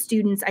see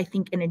students, I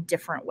think, in a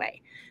different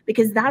way.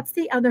 Because that's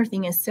the other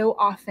thing, is so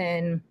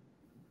often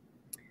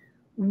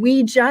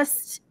we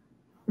just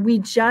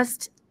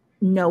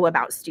know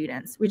about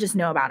students. We just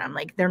know about them.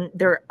 Like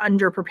they're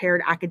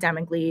underprepared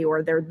academically,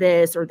 or they're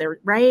this, or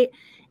they're right.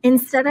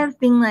 Instead of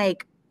being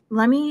like,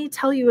 let me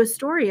tell you a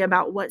story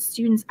about what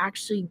students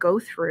actually go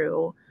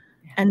through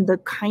and the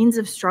kinds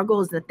of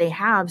struggles that they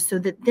have, so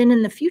that then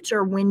in the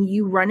future, when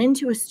you run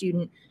into a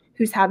student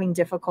who's having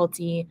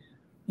difficulty,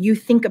 you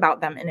think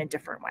about them in a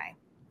different way.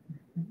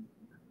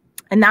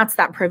 And that's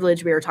that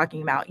privilege we were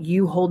talking about.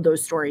 You hold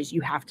those stories.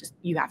 You have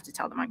to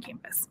tell them on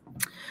campus.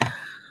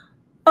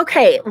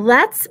 Okay,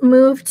 let's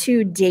move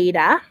to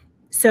data.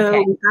 So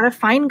we've got to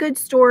find good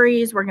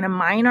stories. We're going to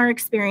mine our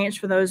experience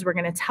for those. We're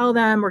going to tell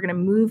them. We're going to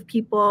move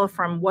people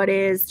from what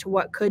is to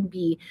what could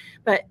be.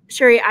 But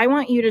Sherry, I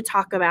want you to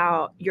talk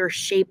about your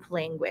shape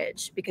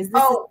language, because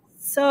this is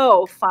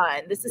So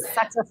fun. This is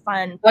such a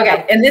fun.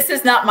 Okay. And this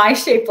is not my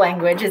shape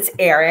language. It's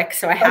Eric.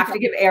 So I have to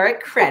give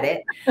Eric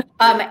credit.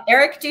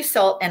 Eric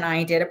Dussault and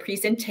I did a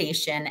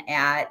presentation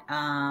at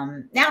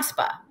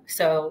NASPA.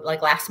 So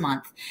like last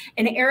month.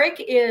 And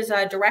Eric is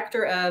a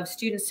director of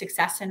student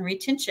success and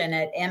retention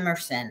at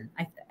Emerson.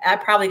 I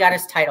probably got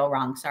his title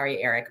wrong.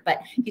 Sorry, Eric, but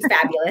he's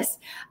fabulous.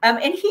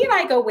 And he and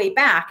I go way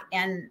back,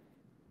 and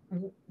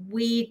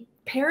we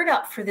paired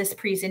up for this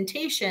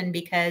presentation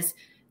because,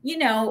 you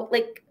know,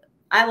 like,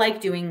 I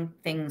like doing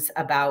things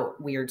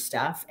about weird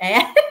stuff.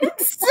 And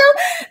so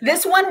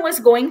this one was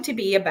going to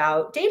be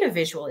about data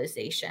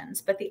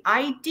visualizations. But the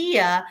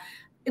idea,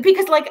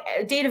 because like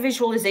data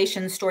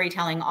visualization,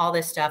 storytelling, all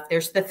this stuff,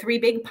 there's the three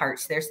big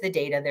parts. There's the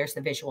data, there's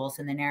the visuals,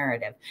 and the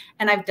narrative.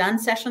 And I've done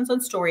sessions on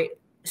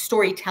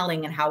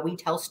storytelling and how we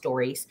tell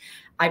stories.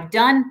 I've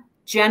done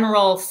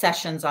general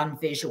sessions on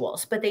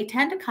visuals, but they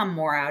tend to come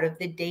more out of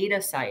the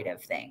data side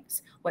of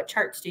things. What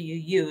charts do you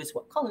use?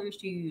 What colors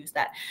do you use?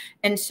 That.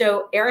 And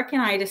so Eric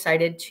and I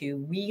decided to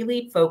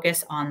really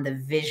focus on the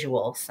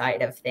visual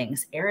side of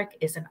things. Eric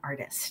is an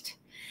artist.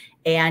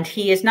 And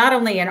he is not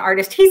only an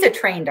artist, he's a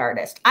trained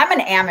artist. I'm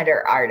an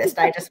amateur artist.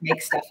 I just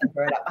make stuff and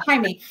throw it up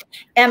behind me.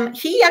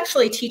 He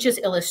actually teaches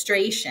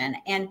illustration.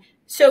 And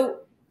so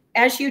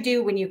as you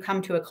do when you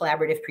come to a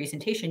collaborative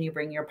presentation, you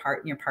bring your part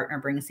and your partner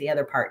brings the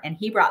other part. And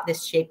he brought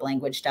this shape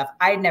language stuff.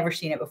 I had never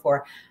seen it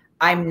before.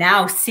 I'm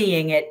now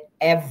seeing it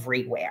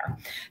everywhere.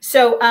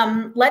 So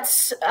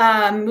let's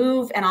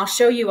move, and I'll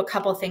show you a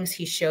couple of things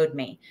he showed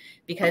me,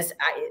 because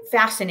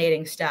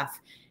fascinating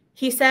stuff.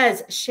 He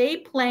says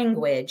shape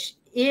language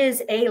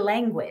is a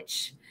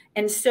language.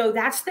 And so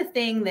that's the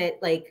thing that,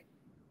 like,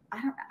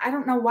 I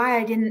don't know why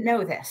I didn't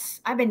know this.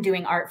 I've been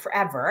doing art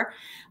forever.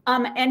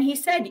 And he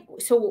said,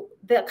 so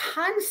the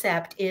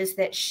concept is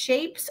that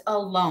shapes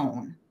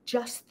alone,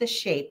 just the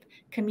shape,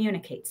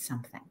 communicates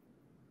something.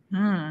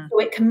 So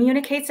it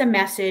communicates a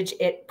message,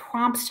 it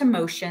prompts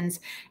emotions.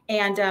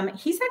 And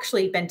he's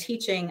actually been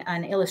teaching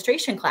an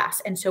illustration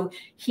class. And so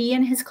he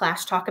and his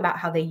class talk about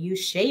how they use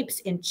shapes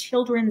in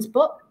children's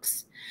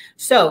books.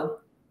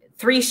 So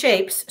 3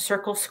 shapes: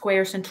 circles,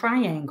 squares, and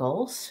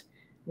triangles.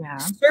 Yeah.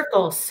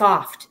 Circles,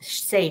 soft,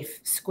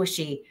 safe,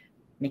 squishy,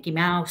 Mickey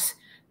Mouse.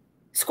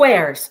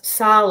 Squares,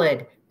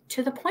 solid,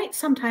 to the point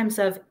sometimes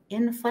of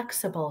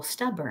inflexible,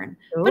 stubborn,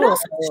 but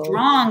also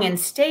strong and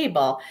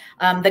stable.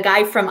 The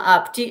guy from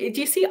Up, do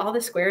you see all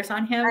the squares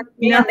on him?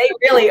 Man, they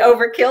really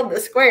overkilled the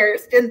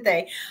squares, didn't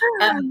they?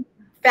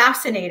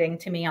 Fascinating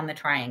to me on the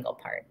triangle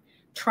part.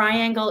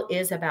 Triangle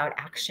is about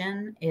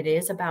action. It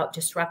is about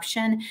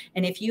disruption.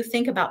 And if you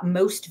think about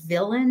most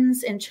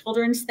villains in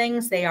children's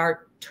things, they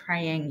are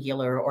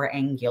triangular or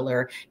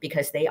angular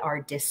because they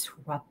are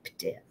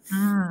disruptive.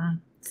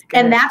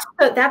 And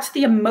that's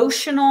the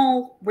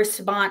emotional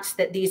response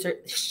that these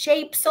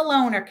shapes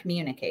alone are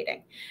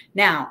communicating.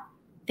 Now,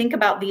 think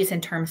about these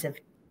in terms of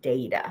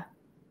data.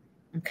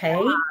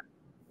 Okay.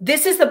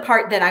 This is the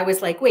part that I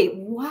was like, wait,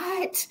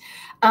 what?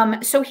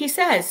 So he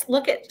says,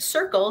 look at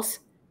circles,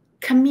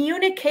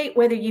 communicate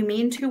whether you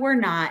mean to or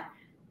not,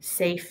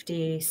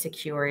 safety,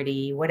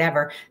 security,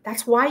 whatever.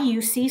 That's why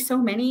you see so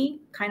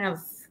many kind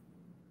of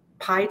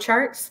pie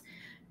charts.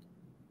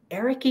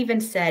 Eric even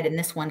said, and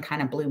this one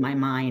kind of blew my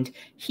mind,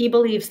 he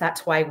believes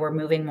that's why we're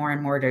moving more and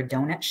more to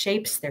donut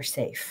shapes. They're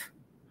safe.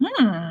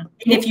 And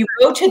if you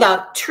go to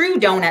the true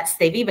donuts,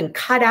 they've even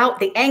cut out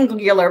the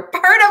angular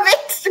part of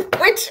it,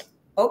 which,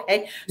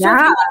 okay. So if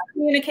you want to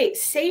communicate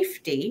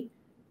safety,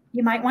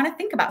 you might want to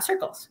think about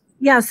circles.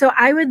 Yeah. So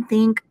I would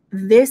think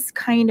this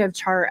kind of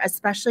chart,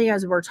 especially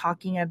as we're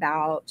talking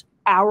about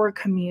our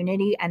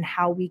community and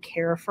how we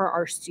care for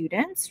our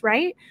students,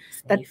 right?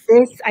 That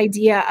this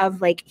idea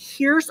of like,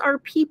 here's our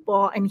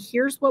people and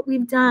here's what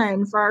we've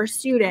done for our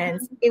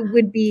students, it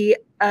would be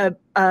a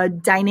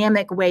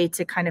dynamic way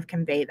to kind of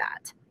convey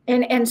that.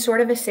 And sort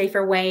of a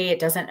safer way. It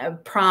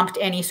doesn't prompt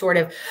any sort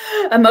of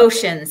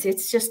emotions.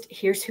 It's just,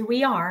 here's who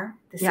we are.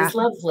 This is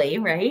lovely,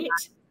 right?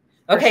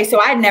 Okay, so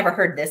I'd never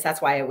heard this.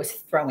 That's why it was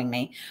throwing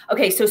me.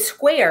 Okay, so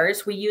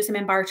squares, we use them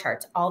in bar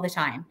charts all the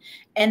time.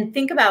 And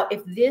think about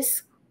if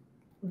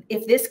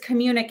this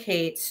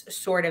communicates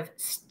sort of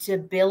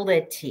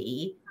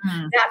stability,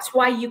 that's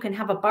why you can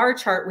have a bar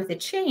chart with a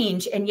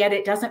change and yet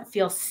it doesn't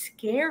feel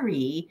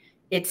scary.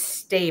 It's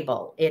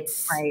stable.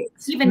 It's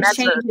even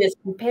changes,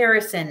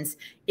 comparisons.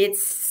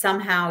 It's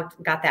somehow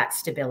got that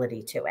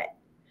stability to it.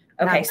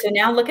 Okay, so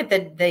now look at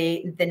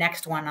the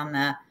next one on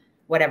the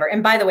whatever.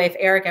 And by the way, if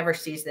Eric ever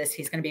sees this,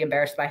 he's going to be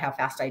embarrassed by how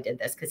fast I did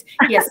this because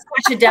he has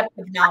such a depth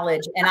of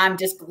knowledge and I'm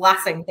just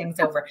glossing things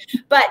over.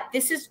 But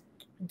this is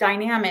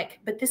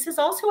dynamic, but this is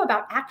also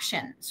about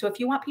action. So if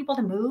you want people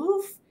to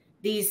move,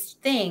 these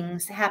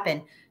things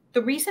happen.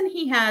 The reason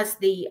he has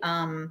the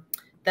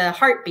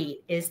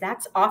heartbeat is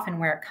that's often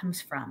where it comes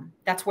from.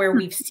 That's where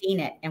we've seen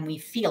it and we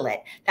feel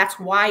it. That's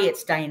why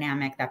it's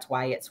dynamic. That's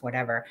why it's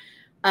whatever.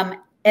 And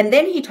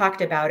then he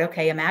talked about,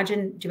 okay,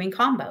 imagine doing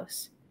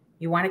combos.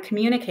 You want to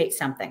communicate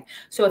something.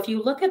 So if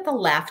you look at the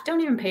left,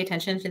 don't even pay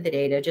attention to the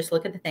data, just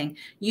look at the thing.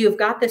 You've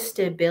got the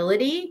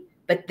stability,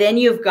 But then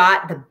you've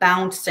got the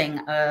bouncing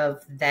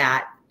of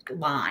that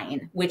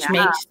line, which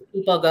makes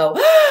people go,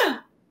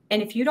 ah!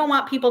 And if you don't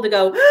want people to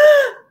go,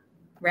 ah!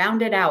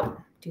 Round it out.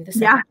 Do the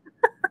second.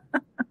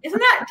 Doesn't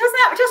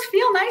that just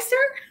feel nicer?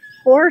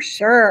 For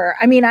sure.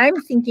 I mean, I'm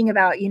thinking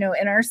about, in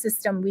our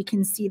system, we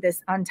can see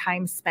this on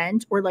time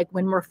spent, or like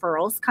when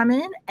referrals come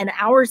in, and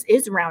ours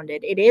is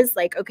rounded. It is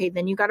like, okay,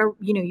 then you got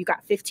you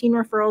got 15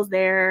 referrals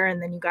there,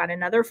 and then you got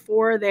another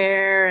 4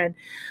 there.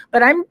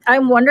 But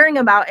I'm wondering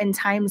about in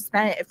time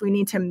spent, if we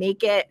need to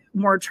make it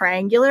more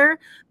triangular,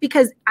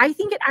 because I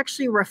think it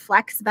actually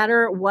reflects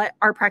better what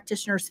our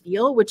practitioners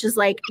feel, which is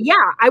like, yeah,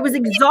 I was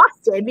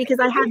exhausted because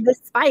I had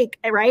this spike,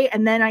 right?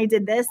 And then I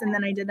did this, and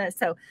then I did this.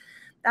 So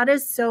that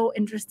is so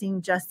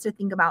interesting, just to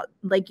think about,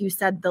 like you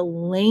said, the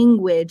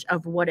language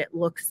of what it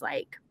looks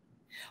like.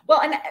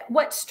 Well, and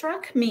what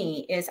struck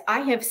me is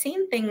I have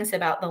seen things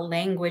about the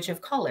language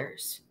of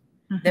colors.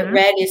 That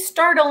red is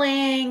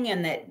startling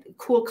and that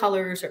cool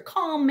colors are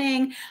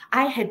calming.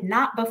 I had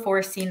not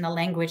before seen the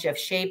language of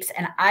shapes,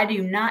 and I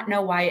do not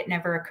know why it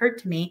never occurred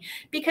to me,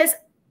 because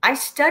I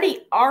study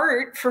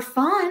art for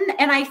fun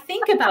and I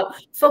think about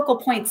focal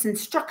points and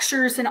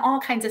structures and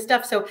all kinds of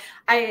stuff. So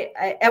I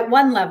at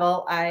one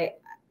level,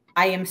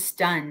 I am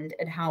stunned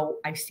at how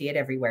I see it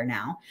everywhere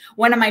now.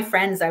 One of my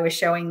friends, I was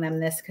showing them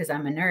this because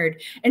I'm a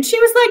nerd, and she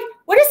was like,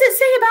 what does it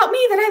say about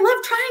me that I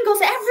love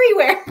triangles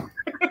everywhere?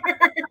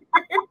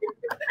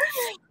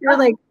 You're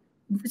like,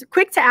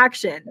 quick to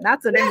action.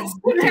 That's what it is.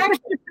 Quick to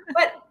action.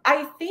 But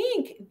I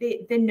think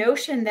the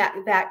notion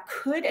that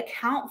could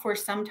account for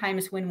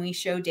sometimes when we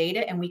show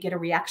data and we get a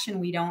reaction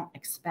we don't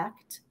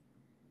expect.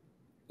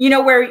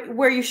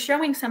 Where you're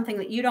showing something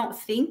that you don't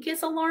think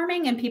is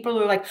alarming and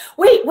people are like,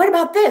 wait, what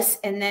about this?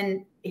 And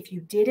then if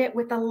you did it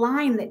with a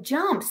line that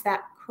jumps,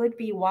 that could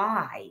be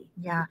why.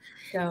 Yeah.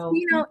 So,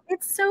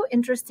 it's so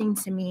interesting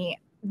to me.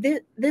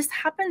 This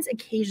happens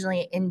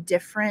occasionally in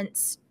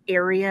different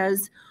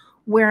areas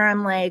where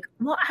I'm like,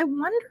 well, I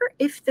wonder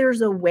if there's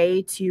a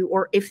way to,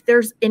 or if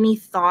there's any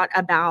thought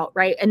about,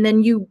 right? And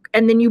then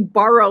you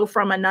borrow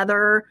from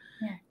another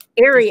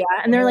area,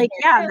 and they're like,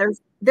 yeah,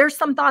 there's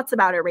some thoughts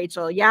about it,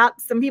 Rachel. Yeah,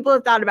 some people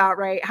have thought about,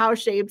 right, how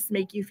shapes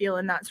make you feel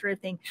and that sort of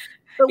thing.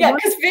 But yeah,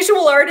 because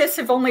visual artists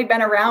have only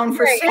been around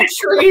for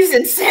centuries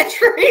and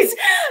centuries,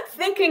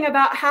 thinking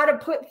about how to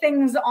put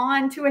things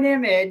onto an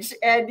image,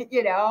 and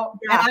and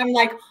I'm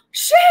like,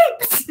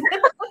 shapes.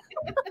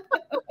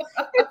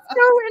 It's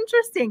so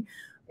interesting.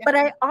 But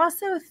I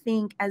also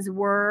think, as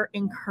we're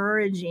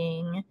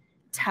encouraging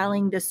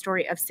telling the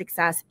story of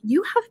success,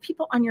 you have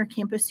people on your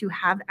campus who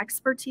have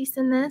expertise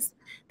in this.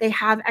 They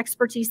have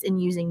expertise in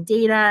using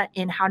data,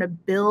 in how to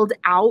build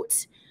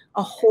out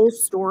a whole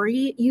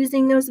story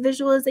using those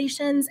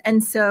visualizations.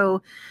 And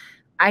so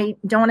I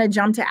don't want to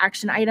jump to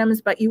action items,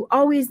 but you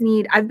always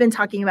need, I've been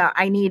talking about,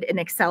 I need an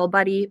Excel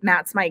buddy.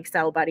 Matt's my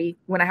Excel buddy.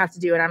 When I have to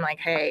do it, I'm like,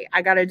 hey,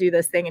 I got to do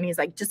this thing. And he's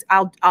like,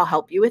 I'll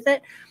help you with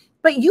it.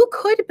 But you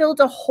could build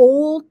a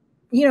whole,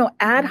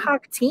 ad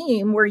hoc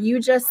team where you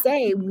just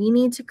say, we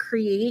need to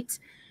create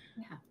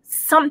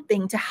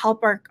something to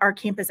help our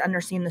campus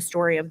understand the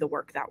story of the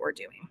work that we're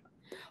doing.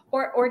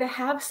 Or to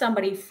have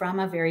somebody from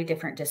a very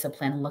different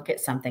discipline look at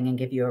something and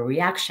give you a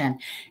reaction.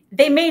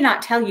 They may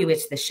not tell you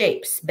it's the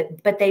shapes,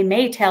 but they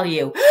may tell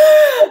you,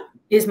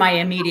 is my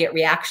immediate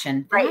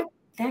reaction. Right.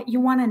 That you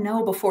want to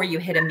know before you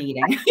hit a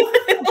meeting.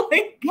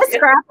 This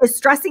graph is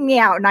stressing me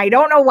out and I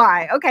don't know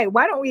why. Okay,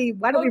 why don't we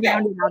round it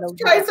out?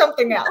 Let's try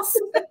something else.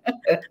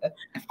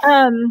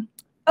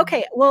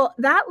 Okay, well,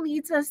 that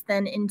leads us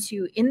then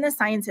into, in the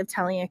science of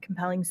telling a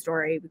compelling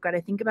story, we've got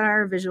to think about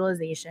our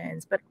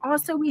visualizations, but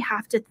also we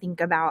have to think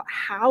about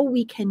how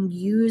we can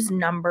use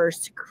numbers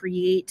to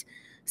create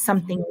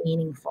something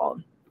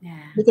meaningful. Yeah.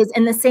 Because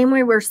in the same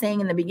way we're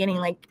saying in the beginning,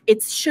 like,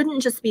 it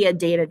shouldn't just be a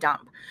data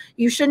dump.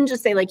 You shouldn't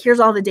just say, like, here's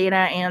all the data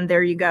and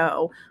there you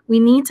go. We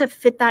need to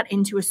fit that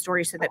into a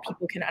story so that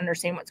people can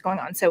understand what's going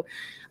on. So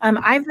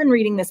I've been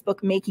reading this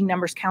book, Making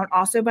Numbers Count,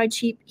 also by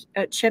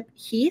Chip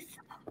Heath.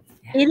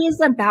 It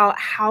is about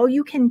how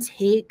you can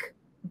take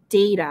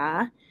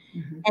data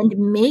and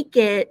make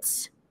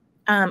it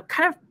kind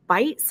of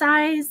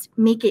bite-sized,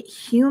 make it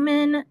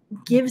human,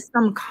 give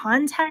some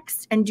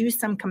context and do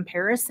some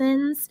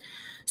comparisons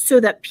so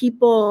that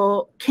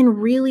people can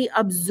really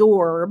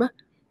absorb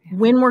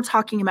when we're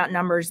talking about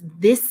numbers.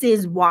 This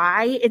is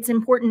why it's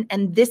important,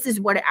 and this is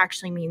what it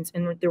actually means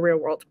in the real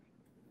world.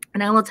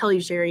 And I will tell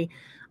you, Sherry,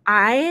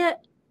 I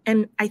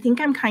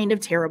think I'm kind of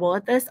terrible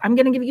at this. I'm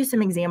going to give you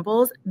some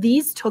examples.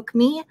 These took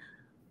me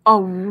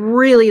a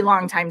really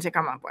long time to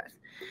come up with.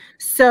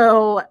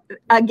 So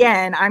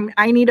again,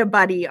 I need a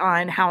buddy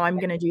on how I'm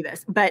going to do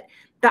this. But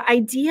the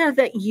idea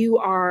that you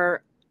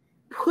are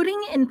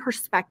putting in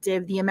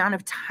perspective the amount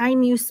of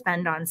time you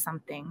spend on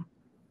something,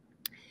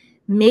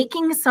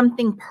 making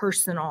something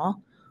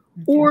personal,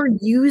 or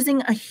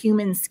using a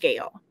human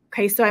scale.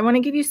 Okay, so I want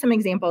to give you some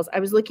examples. I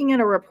was looking at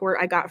a report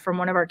I got from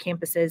one of our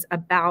campuses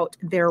about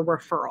their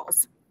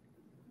referrals.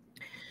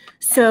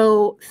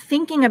 So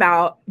thinking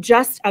about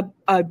just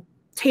a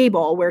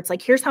table where it's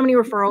like, here's how many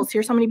referrals,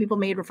 here's how many people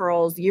made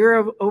referrals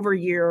year over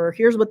year, or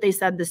here's what they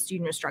said the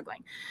student was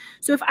struggling.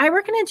 So if I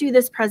were going to do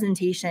this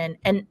presentation,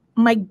 and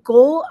my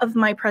goal of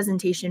my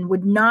presentation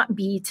would not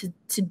be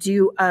to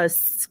do a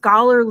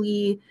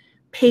scholarly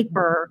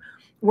paper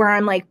where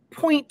I'm like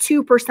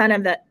 0.2%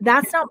 of that.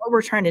 That's not what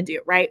we're trying to do,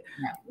 right?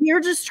 No.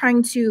 We're just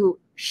trying to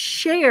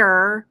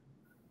share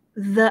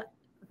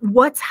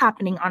what's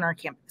happening on our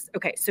campus.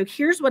 Okay, so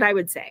here's what I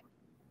would say.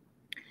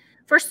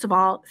 First of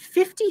all,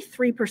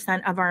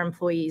 53% of our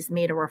employees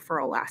made a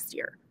referral last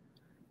year.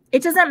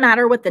 It doesn't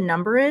matter what the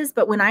number is,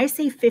 but when I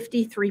say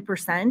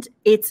 53%,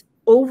 it's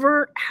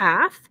over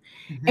half.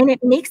 And it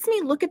makes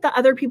me look at the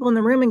other people in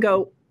the room and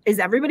go, is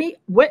everybody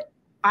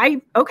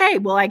okay,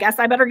 well, I guess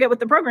I better get with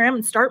the program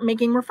and start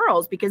making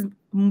referrals, because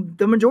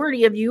the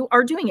majority of you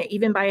are doing it,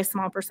 even by a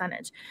small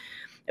percentage.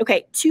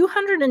 Okay,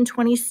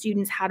 220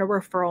 students had a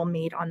referral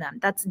made on them.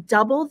 That's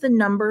double the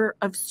number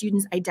of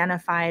students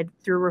identified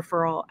through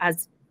referral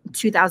as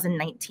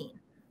 2019.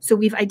 So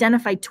we've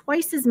identified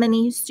twice as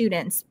many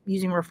students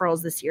using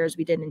referrals this year as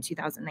we did in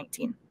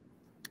 2019.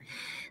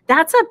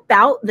 That's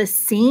about the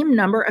same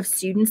number of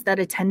students that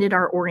attended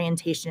our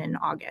orientation in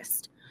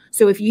August.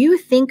 So if you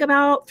think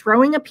about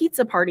throwing a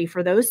pizza party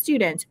for those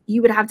students,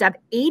 you would have to have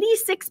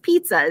 86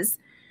 pizzas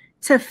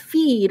to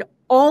feed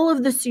all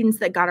of the students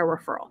that got a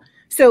referral.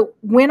 So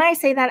when I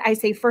say that, I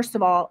say, first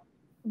of all,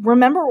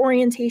 remember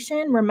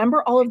orientation,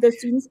 remember all of those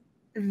students,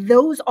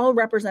 those all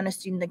represent a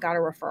student that got a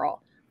referral.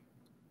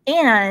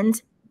 And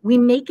we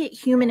make it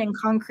human and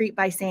concrete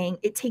by saying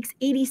it takes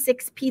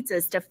 86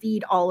 pizzas to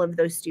feed all of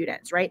those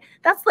students, right?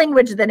 That's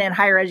language that in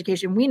higher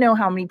education, we know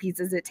how many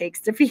pizzas it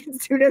takes to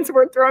feed students.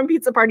 We're throwing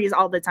pizza parties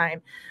all the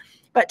time.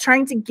 But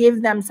trying to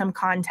give them some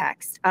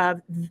context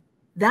of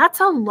that's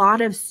a lot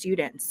of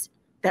students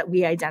that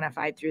we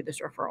identified through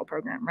this referral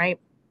program, right?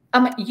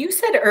 You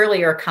said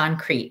earlier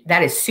concrete.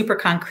 That is super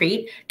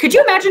concrete. Could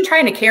you imagine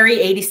trying to carry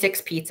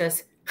 86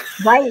 pizzas?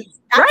 Right.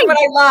 That's what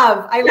I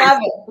love. I love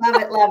it.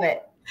 Love it. Love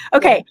it.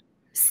 Okay.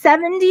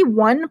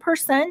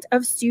 71%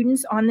 of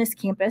students on this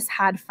campus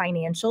had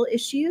financial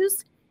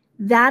issues.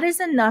 That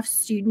is enough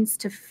students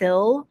to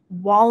fill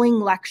Walling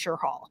Lecture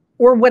Hall,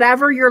 or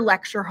whatever your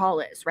lecture hall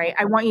is, right?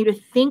 I want you to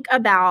think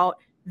about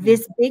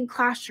this big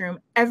classroom.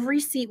 Every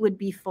seat would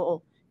be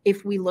full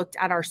if we looked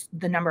at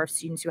the number of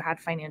students who had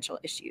financial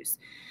issues.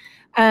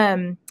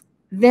 Then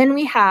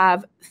we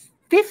have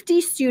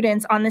 50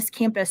 students on this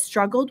campus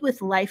struggled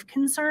with life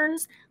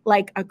concerns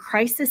like a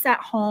crisis at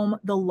home,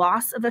 the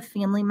loss of a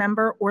family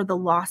member, or the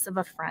loss of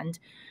a friend.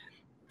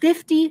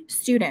 50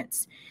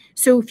 students.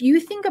 So if you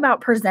think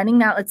about presenting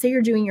that, let's say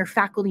you're doing your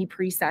faculty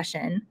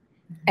pre-session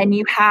and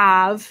you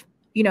have,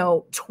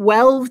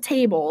 12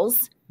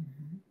 tables,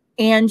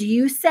 and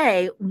you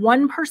say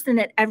one person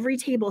at every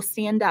table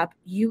stand up,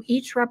 you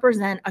each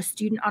represent a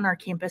student on our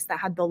campus that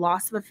had the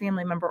loss of a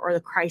family member or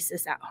the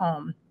crisis at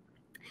home.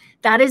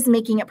 That is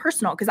making it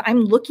personal, because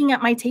I'm looking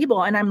at my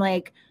table and I'm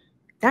like,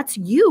 that's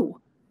you.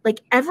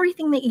 Like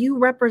everything that you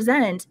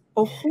represent,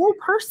 a whole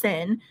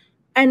person.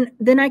 And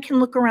then I can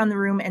look around the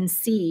room and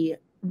see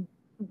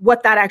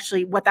what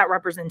that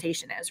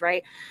representation is,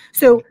 right?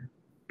 So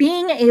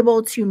being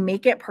able to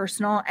make it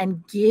personal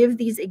and give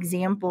these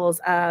examples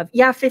of,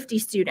 50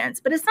 students,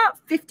 but it's not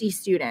 50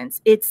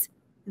 students. It's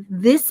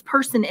this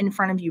person in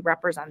front of you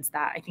represents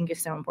that, I think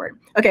is so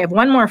important. Okay, I have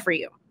one more for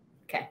you.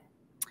 Okay.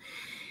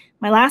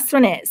 My last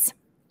one is,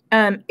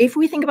 if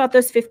we think about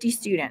those 50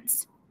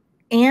 students,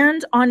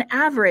 and on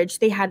average,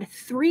 they had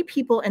 3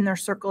 people in their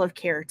circle of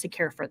care to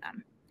care for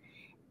them.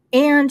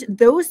 And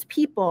those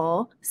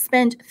people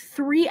spent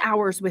 3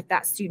 hours with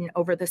that student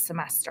over the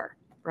semester,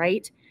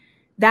 right?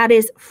 That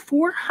is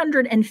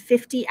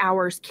 450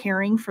 hours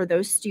caring for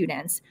those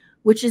students,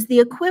 which is the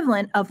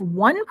equivalent of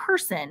one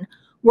person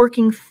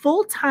working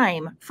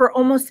full-time for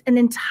almost an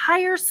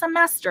entire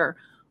semester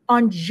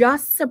on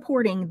just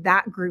supporting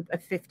that group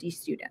of 50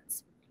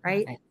 students,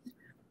 right? Okay.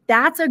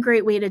 That's a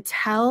great way to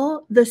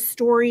tell the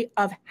story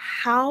of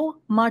how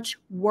much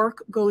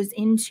work goes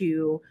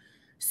into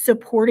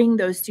supporting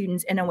those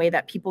students in a way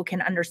that people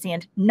can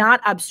understand, not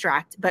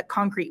abstract, but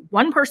concrete.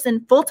 One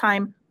person,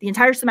 full-time, the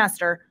entire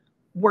semester,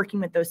 working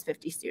with those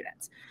 50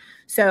 students.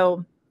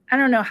 So I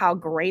don't know how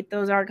great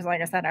those are, because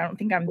like I said, I don't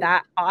think I'm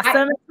that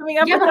awesome at coming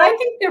up with but I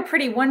think they're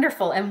pretty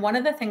wonderful. And one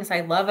of the things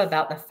I love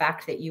about the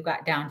fact that you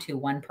got down to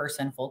one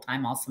person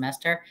full-time all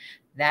semester,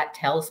 that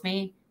tells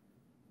me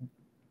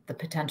the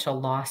potential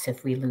loss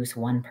if we lose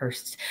one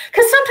person.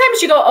 Because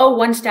sometimes you go,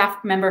 one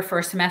staff member for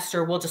a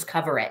semester, we'll just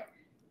cover it.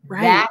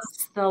 Right.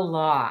 That's the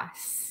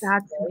loss.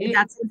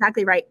 That's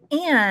exactly right.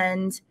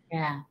 And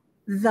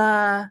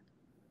the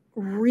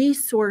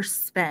resource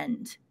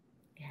spend.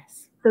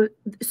 Yes.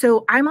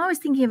 So I'm always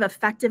thinking of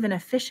effective and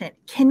efficient.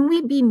 Can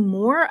we be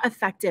more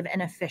effective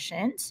and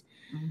efficient?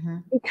 Mm-hmm.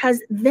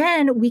 Because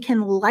then we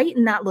can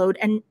lighten that load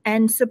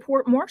and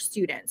support more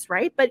students,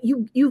 right? But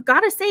you've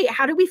got to say,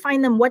 how do we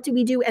find them? What do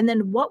we do? And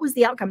then what was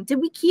the outcome? Did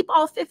we keep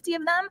all 50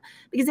 of them?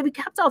 Because if we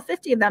kept all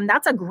 50 of them,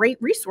 that's a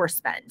great resource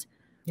spend,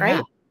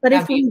 right? But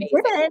That'd if be we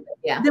amazing. didn't,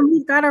 Yeah. then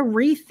we've got to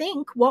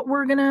rethink what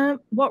we're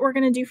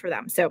gonna do for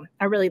them. So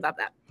I really love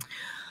that.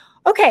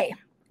 Okay,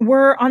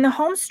 we're on the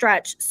home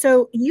stretch.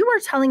 So you were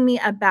telling me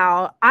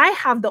about, I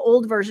have the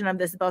old version of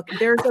this book.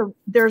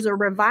 There's a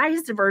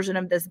revised version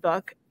of this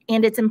book,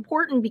 and it's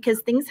important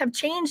because things have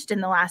changed in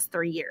the last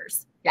 3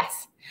 years.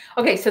 Yes.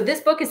 Okay, so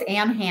this book is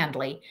Anne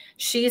Handley.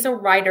 She's a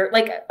writer.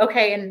 Like,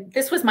 okay, and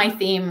this was my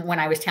theme when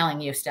I was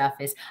telling you stuff,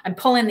 is I'm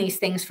pulling these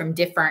things from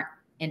different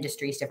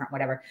industries, different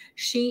whatever.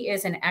 She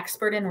is an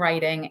expert in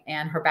writing,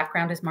 and her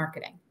background is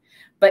marketing.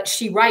 But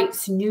she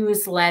writes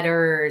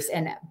newsletters.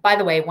 And by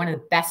the way, one of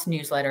the best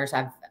newsletters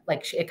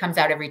it comes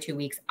out every 2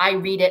 weeks. I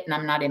read it and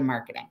I'm not in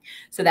marketing.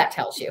 So that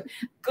tells you.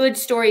 Good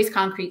stories,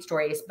 concrete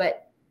stories.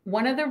 But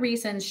one of the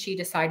reasons she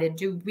decided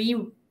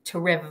to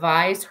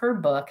revise her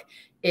book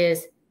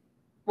is,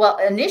 well,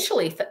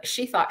 initially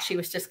she thought she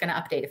was just going to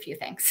update a few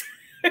things.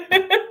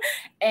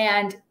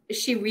 And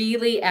she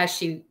really, as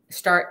she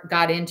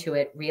got into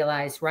it,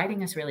 realized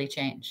writing has really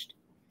changed.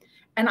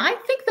 And I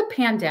think the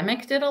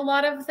pandemic did a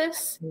lot of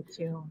this. Me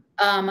too.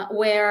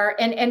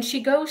 And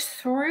she goes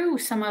through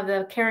some of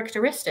the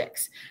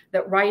characteristics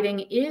that writing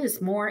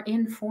is more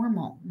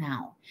informal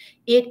now.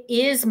 It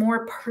is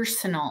more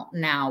personal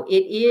now.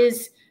 It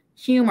is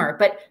humor.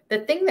 But the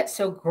thing that's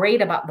so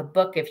great about the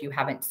book, if you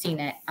haven't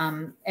seen it,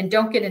 and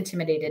don't get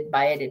intimidated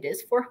by it, it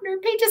is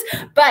 400 pages,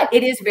 but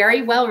it is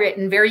very well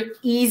written, very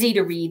easy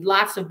to read,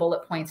 lots of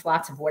bullet points,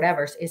 lots of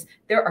whatevers, is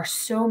there are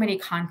so many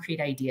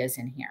concrete ideas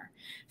in here.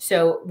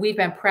 So we've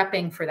been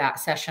prepping for that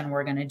session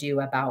we're going to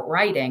do about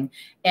writing.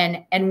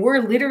 And we're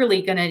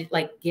literally going to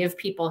like give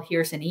people,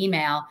 here's an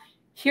email,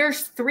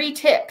 here's 3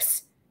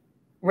 tips.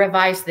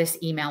 Revise this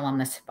email on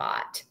the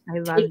spot. I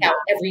love Take that. out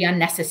every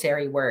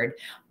unnecessary word.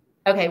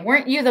 Okay,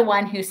 weren't you the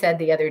one who said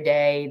the other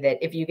day that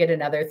if you get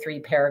another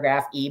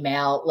 3-paragraph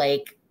email,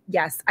 like...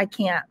 Yes, I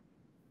can't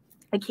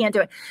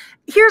do it.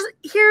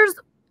 Here's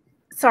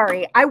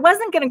sorry, I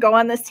wasn't going to go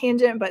on this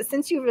tangent, but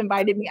since you've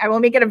invited me, I will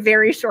make it a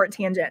very short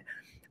tangent.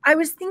 I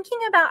was thinking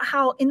about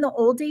how in the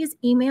old days,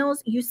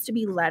 emails used to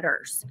be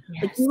letters.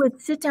 Yes. Like you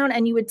would sit down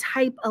and you would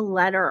type a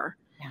letter.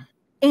 Yeah.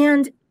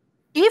 And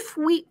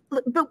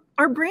but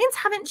our brains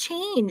haven't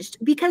changed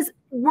because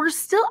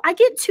I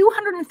get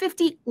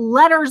 250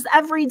 letters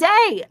every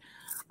day.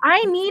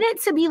 I need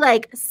it to be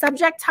like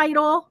subject,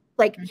 title,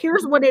 like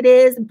here's what it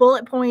is,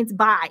 bullet points,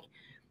 bye.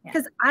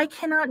 Because I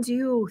cannot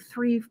do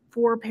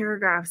 3-4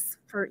 paragraphs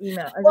for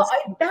email.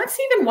 That's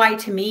even why,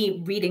 to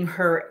me, reading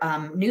her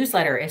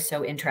newsletter is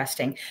so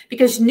interesting,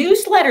 because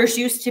newsletters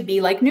used to be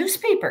like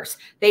newspapers.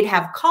 They'd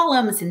have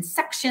columns and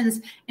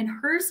sections, and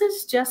hers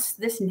is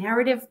just this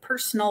narrative,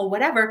 personal,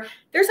 whatever.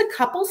 There's a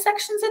couple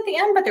sections at the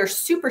end, but they're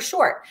super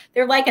short.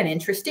 They're like an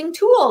interesting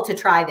tool to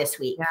try this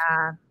week.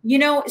 Yeah. You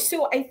know,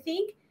 so I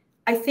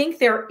think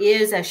there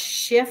is a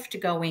shift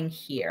going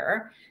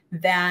here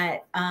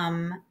that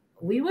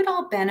we would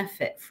all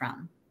benefit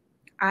from.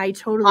 I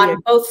totally agree.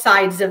 On both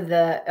sides of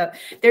the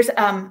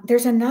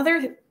there's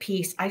another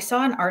piece. I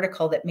saw an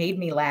article that made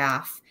me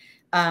laugh.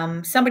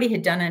 Somebody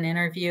had done an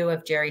interview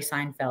of Jerry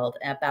Seinfeld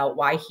about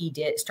why he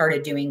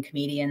started doing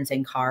comedians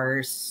in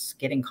cars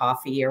getting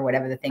coffee or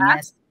whatever the thing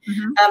is.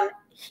 Mm-hmm.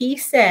 He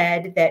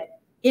said that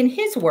in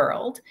his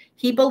world,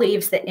 he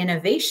believes that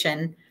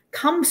innovation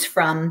comes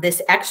from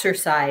this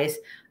exercise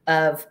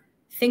of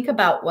think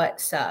about what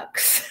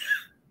sucks.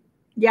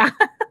 Yeah.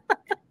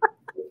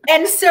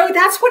 And so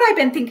that's what I've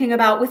been thinking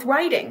about with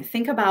writing.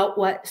 Think about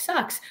what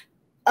sucks.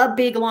 A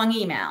big, long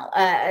email,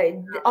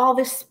 all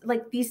this,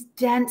 like these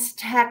dense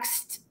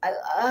text.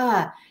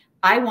 I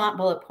want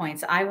bullet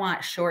points. I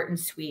want short and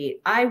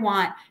sweet. I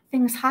want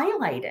things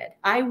highlighted.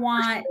 I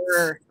want...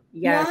 Sure.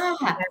 Yes.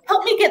 Yeah.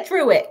 Help me get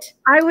through it.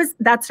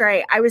 That's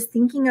right. I was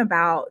thinking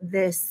about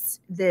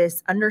this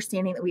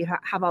understanding that we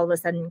have all of a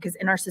sudden, because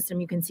in our system,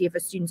 you can see if a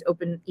student's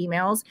open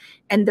emails,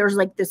 and there's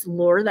like this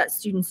lure that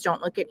students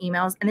don't look at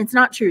emails. And it's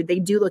not true. They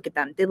do look at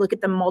them. They look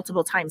at them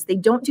multiple times. They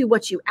don't do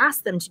what you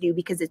ask them to do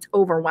because it's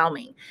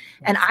overwhelming.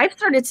 Yes. And I've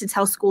started to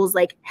tell schools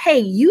like, hey,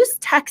 use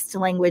text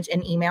language in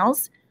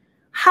emails.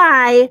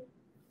 Hi,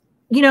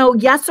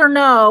 yes or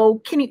no,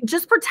 can you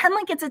just pretend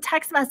like it's a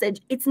text message?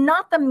 It's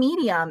not the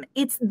medium.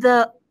 It's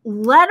the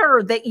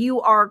letter that you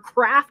are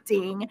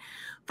crafting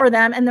for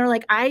them. And they're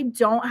like, I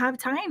don't have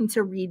time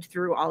to read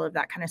through all of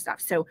that kind of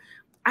stuff. So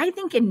I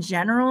think in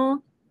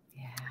general,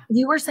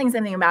 you were saying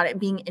something about it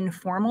being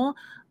informal.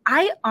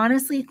 I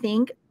honestly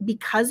think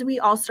because we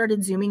all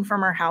started Zooming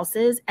from our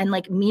houses and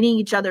like meeting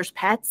each other's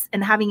pets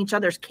and having each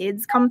other's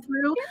kids come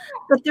through,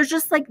 but there's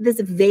just like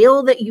this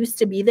veil that used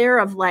to be there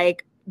of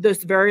like,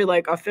 this very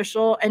like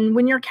official. And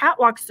when your cat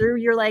walks through,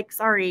 you're like,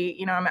 sorry,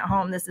 I'm at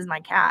home. This is my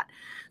cat.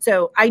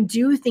 So I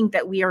do think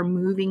that we are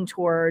moving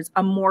towards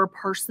a more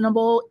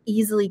personable,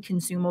 easily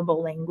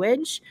consumable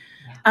language,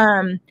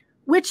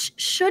 which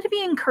should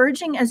be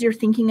encouraging as you're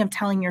thinking of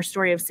telling your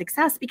story of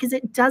success, because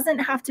it doesn't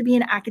have to be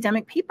an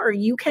academic paper.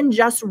 You can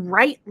just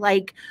write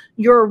like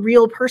you're a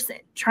real person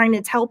trying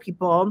to tell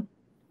people,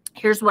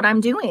 here's what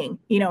I'm doing,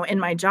 in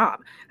my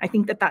job. I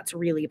think that that's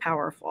really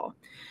powerful.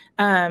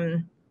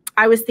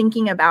 I was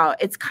thinking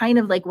about, it's kind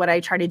of like what I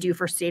try to do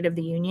for State of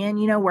the Union,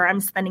 you know, where I'm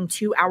spending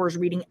 2 hours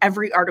reading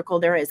every article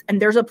there is,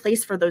 and there's a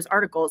place for those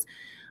articles.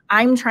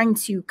 I'm trying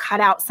to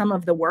cut out some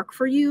of the work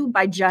for you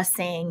by just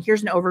saying,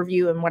 here's an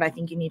overview and what I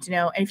think you need to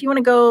know. And if you want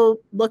to go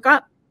look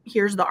up,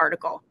 here's the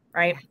article,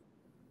 right?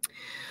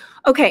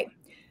 Okay,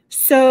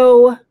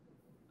 so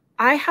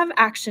I have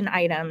action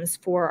items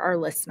for our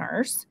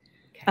listeners.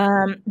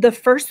 The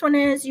first one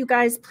is, you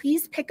guys,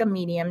 please pick a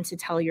medium to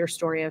tell your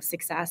story of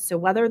success. So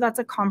whether that's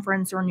a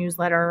conference or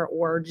newsletter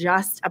or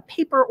just a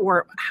paper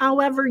or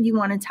however you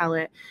want to tell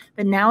it,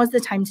 but now is the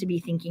time to be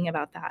thinking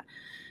about that.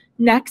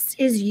 Next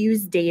is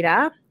use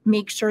data.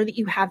 Make sure that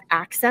you have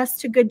access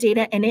to good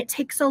data, and it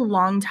takes a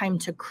long time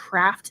to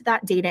craft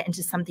that data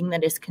into something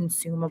that is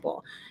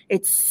consumable.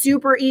 It's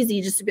super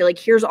easy just to be like,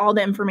 here's all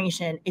the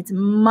information. It's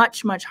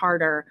much, much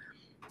harder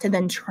to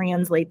then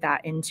translate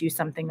that into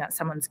something that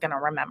someone's going to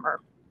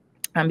remember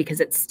because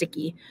it's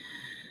sticky.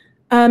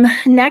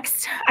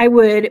 Next, I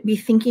would be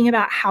thinking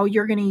about how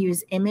you're going to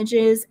use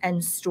images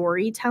and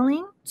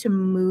storytelling to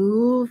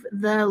move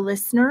the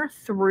listener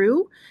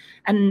through.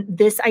 And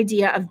this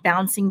idea of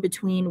bouncing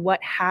between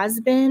what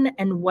has been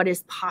and what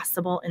is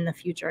possible in the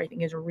future, I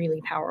think is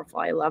really powerful.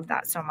 I love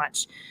that so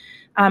much.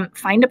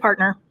 Find a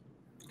partner.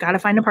 Got to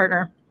find a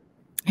partner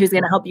who's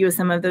going to help you with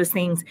some of those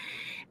things.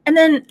 And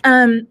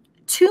then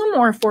 2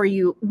 more for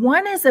you.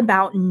 One is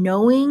about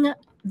knowing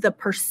the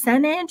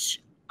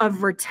percentage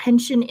of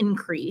retention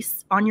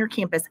increase on your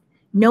campus,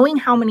 knowing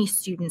how many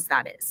students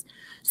that is.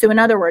 So in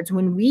other words,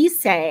 when we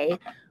say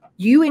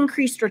you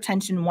increased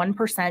retention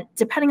 1%,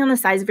 depending on the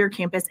size of your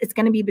campus, it's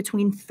going to be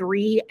between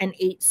 3 and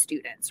 8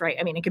 students, right?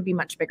 I mean, it could be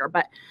much bigger,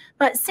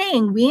 but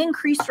saying we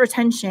increased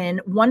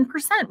retention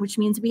 1%, which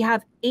means we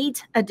have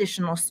 8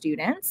 additional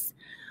students,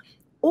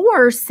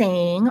 or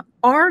saying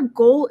our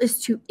goal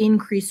is to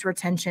increase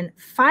retention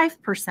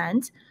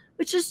 5%,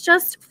 which is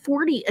just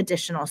 40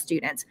 additional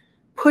students.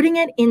 Putting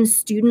it in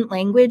student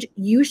language,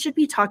 you should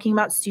be talking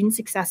about student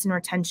success and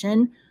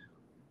retention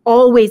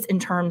always in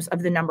terms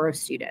of the number of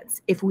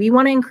students. If we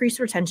want to increase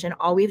retention,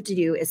 all we have to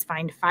do is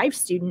find 5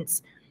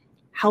 students,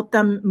 help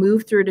them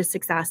move through to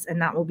success,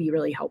 and that will be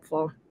really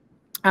helpful.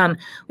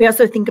 We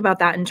also think about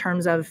that in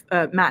terms of,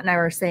 Matt and I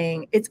were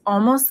saying, it's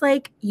almost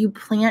like you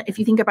plant, if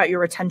you think about your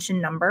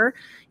retention number,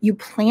 you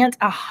plant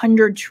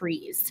 100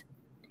 trees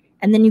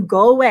and then you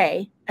go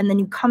away and then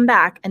you come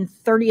back and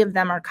 30 of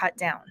them are cut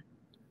down.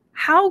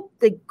 How,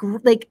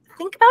 like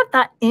think about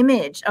that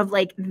image of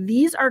like,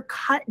 these are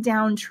cut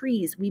down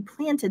trees. We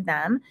planted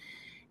them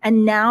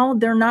and now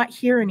they're not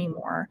here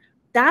anymore.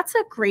 That's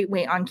a great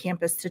way on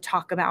campus to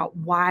talk about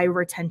why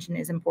retention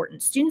is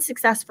important. Student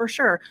success for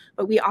sure,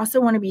 but we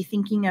also want to be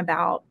thinking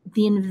about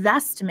the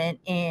investment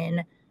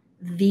in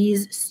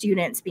these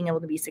students being able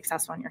to be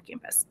successful on your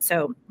campus.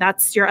 So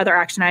that's your other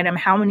action item.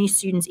 How many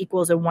students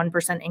equals a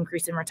 1%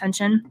 increase in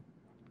retention?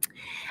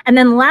 And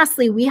then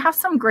lastly, we have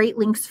some great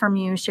links from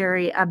you,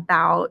 Sherry,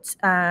 about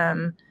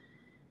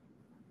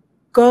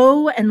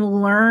go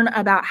and learn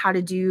about how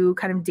to do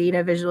kind of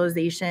data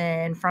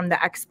visualization from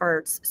the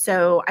experts.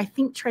 So I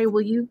think, Trey,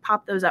 will you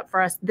pop those up for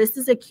us? This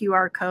is a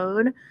QR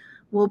code.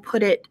 We'll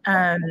put it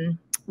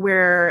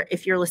where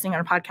if you're listening on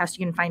a podcast,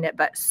 you can find it.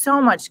 But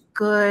so much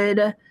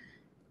good,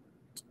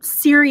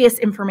 serious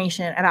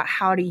information about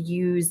how to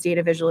use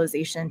data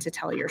visualization to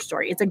tell your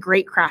story. It's a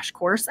great crash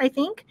course, I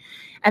think.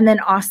 And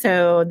then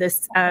also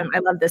this, I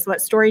love this,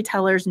 what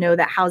storytellers know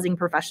that housing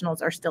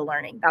professionals are still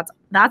learning.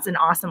 That's an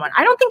awesome one.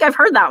 I don't think I've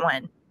heard that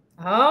one.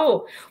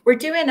 Oh, we're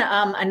doing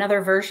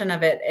another version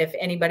of it. If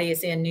anybody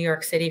is in New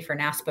York City for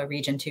NASPA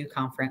Region 2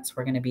 conference,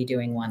 we're going to be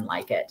doing one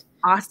like it.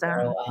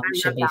 Awesome. So,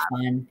 should be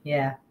fun.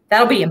 Yeah.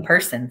 That'll be in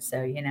person.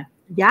 So, you know.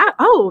 Yeah.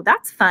 Oh,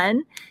 that's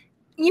fun.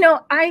 You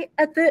know,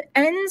 at the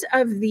end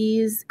of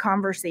these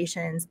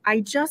conversations,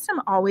 I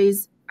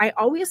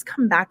always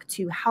come back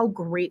to how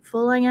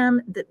grateful I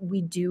am that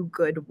we do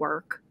good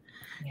work,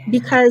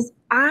 because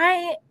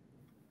I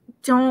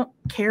don't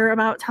care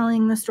about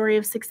telling the story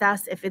of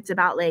success if it's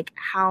about like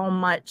how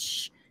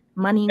much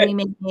money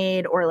we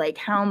made or like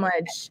how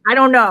much, I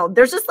don't know.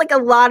 There's just like a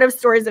lot of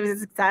stories of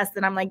success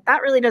that I'm like,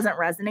 that really doesn't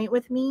resonate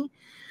with me.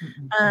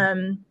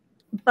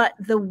 But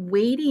the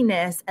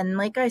weightiness and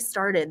like I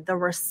started, the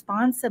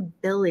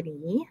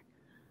responsibility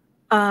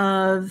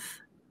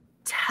of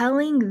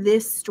telling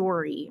this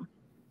story,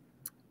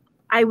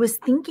 I was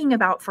thinking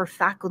about for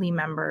faculty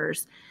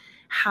members,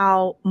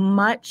 how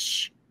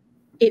much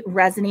it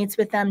resonates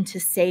with them to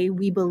say,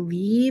 we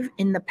believe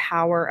in the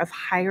power of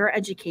higher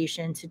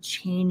education to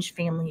change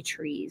family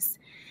trees.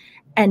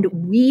 And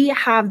we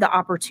have the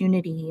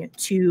opportunity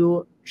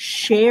to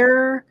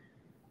share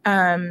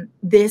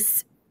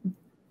this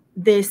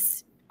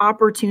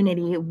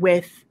opportunity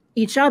with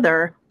each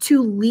other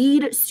to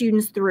lead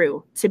students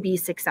through to be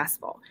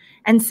successful.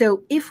 And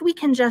so if we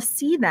can just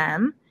see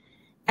them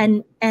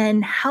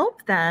and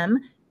help them,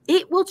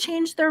 it will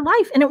change their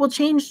life and it will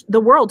change the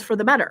world for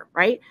the better,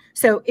 right?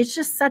 So it's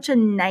just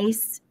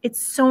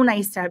it's so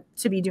nice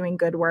to be doing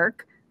good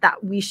work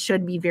that we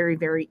should be very,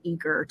 very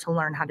eager to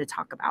learn how to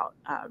talk about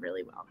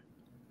really well.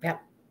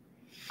 Yep.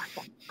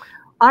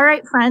 All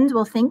right, friends.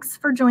 Well, thanks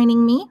for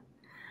joining me.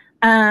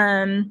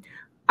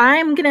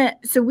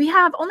 So we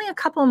have only a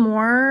couple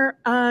more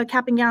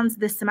cap and gowns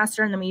this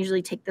semester, and then we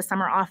usually take the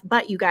summer off.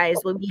 But you guys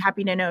will be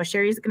happy to know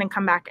Sherry's going to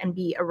come back and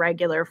be a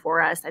regular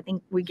for us. I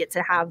think we get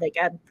to have like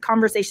a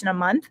conversation a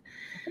month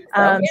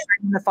starting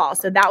in the fall.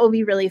 So that will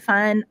be really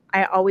fun.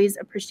 I always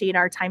appreciate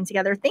our time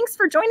together. Thanks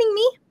for joining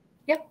me.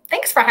 Yep.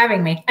 Thanks for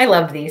having me. I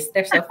love these.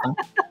 They're so fun.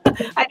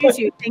 I do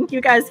too. Thank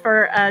you guys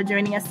for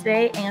joining us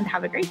today, and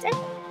have a great day.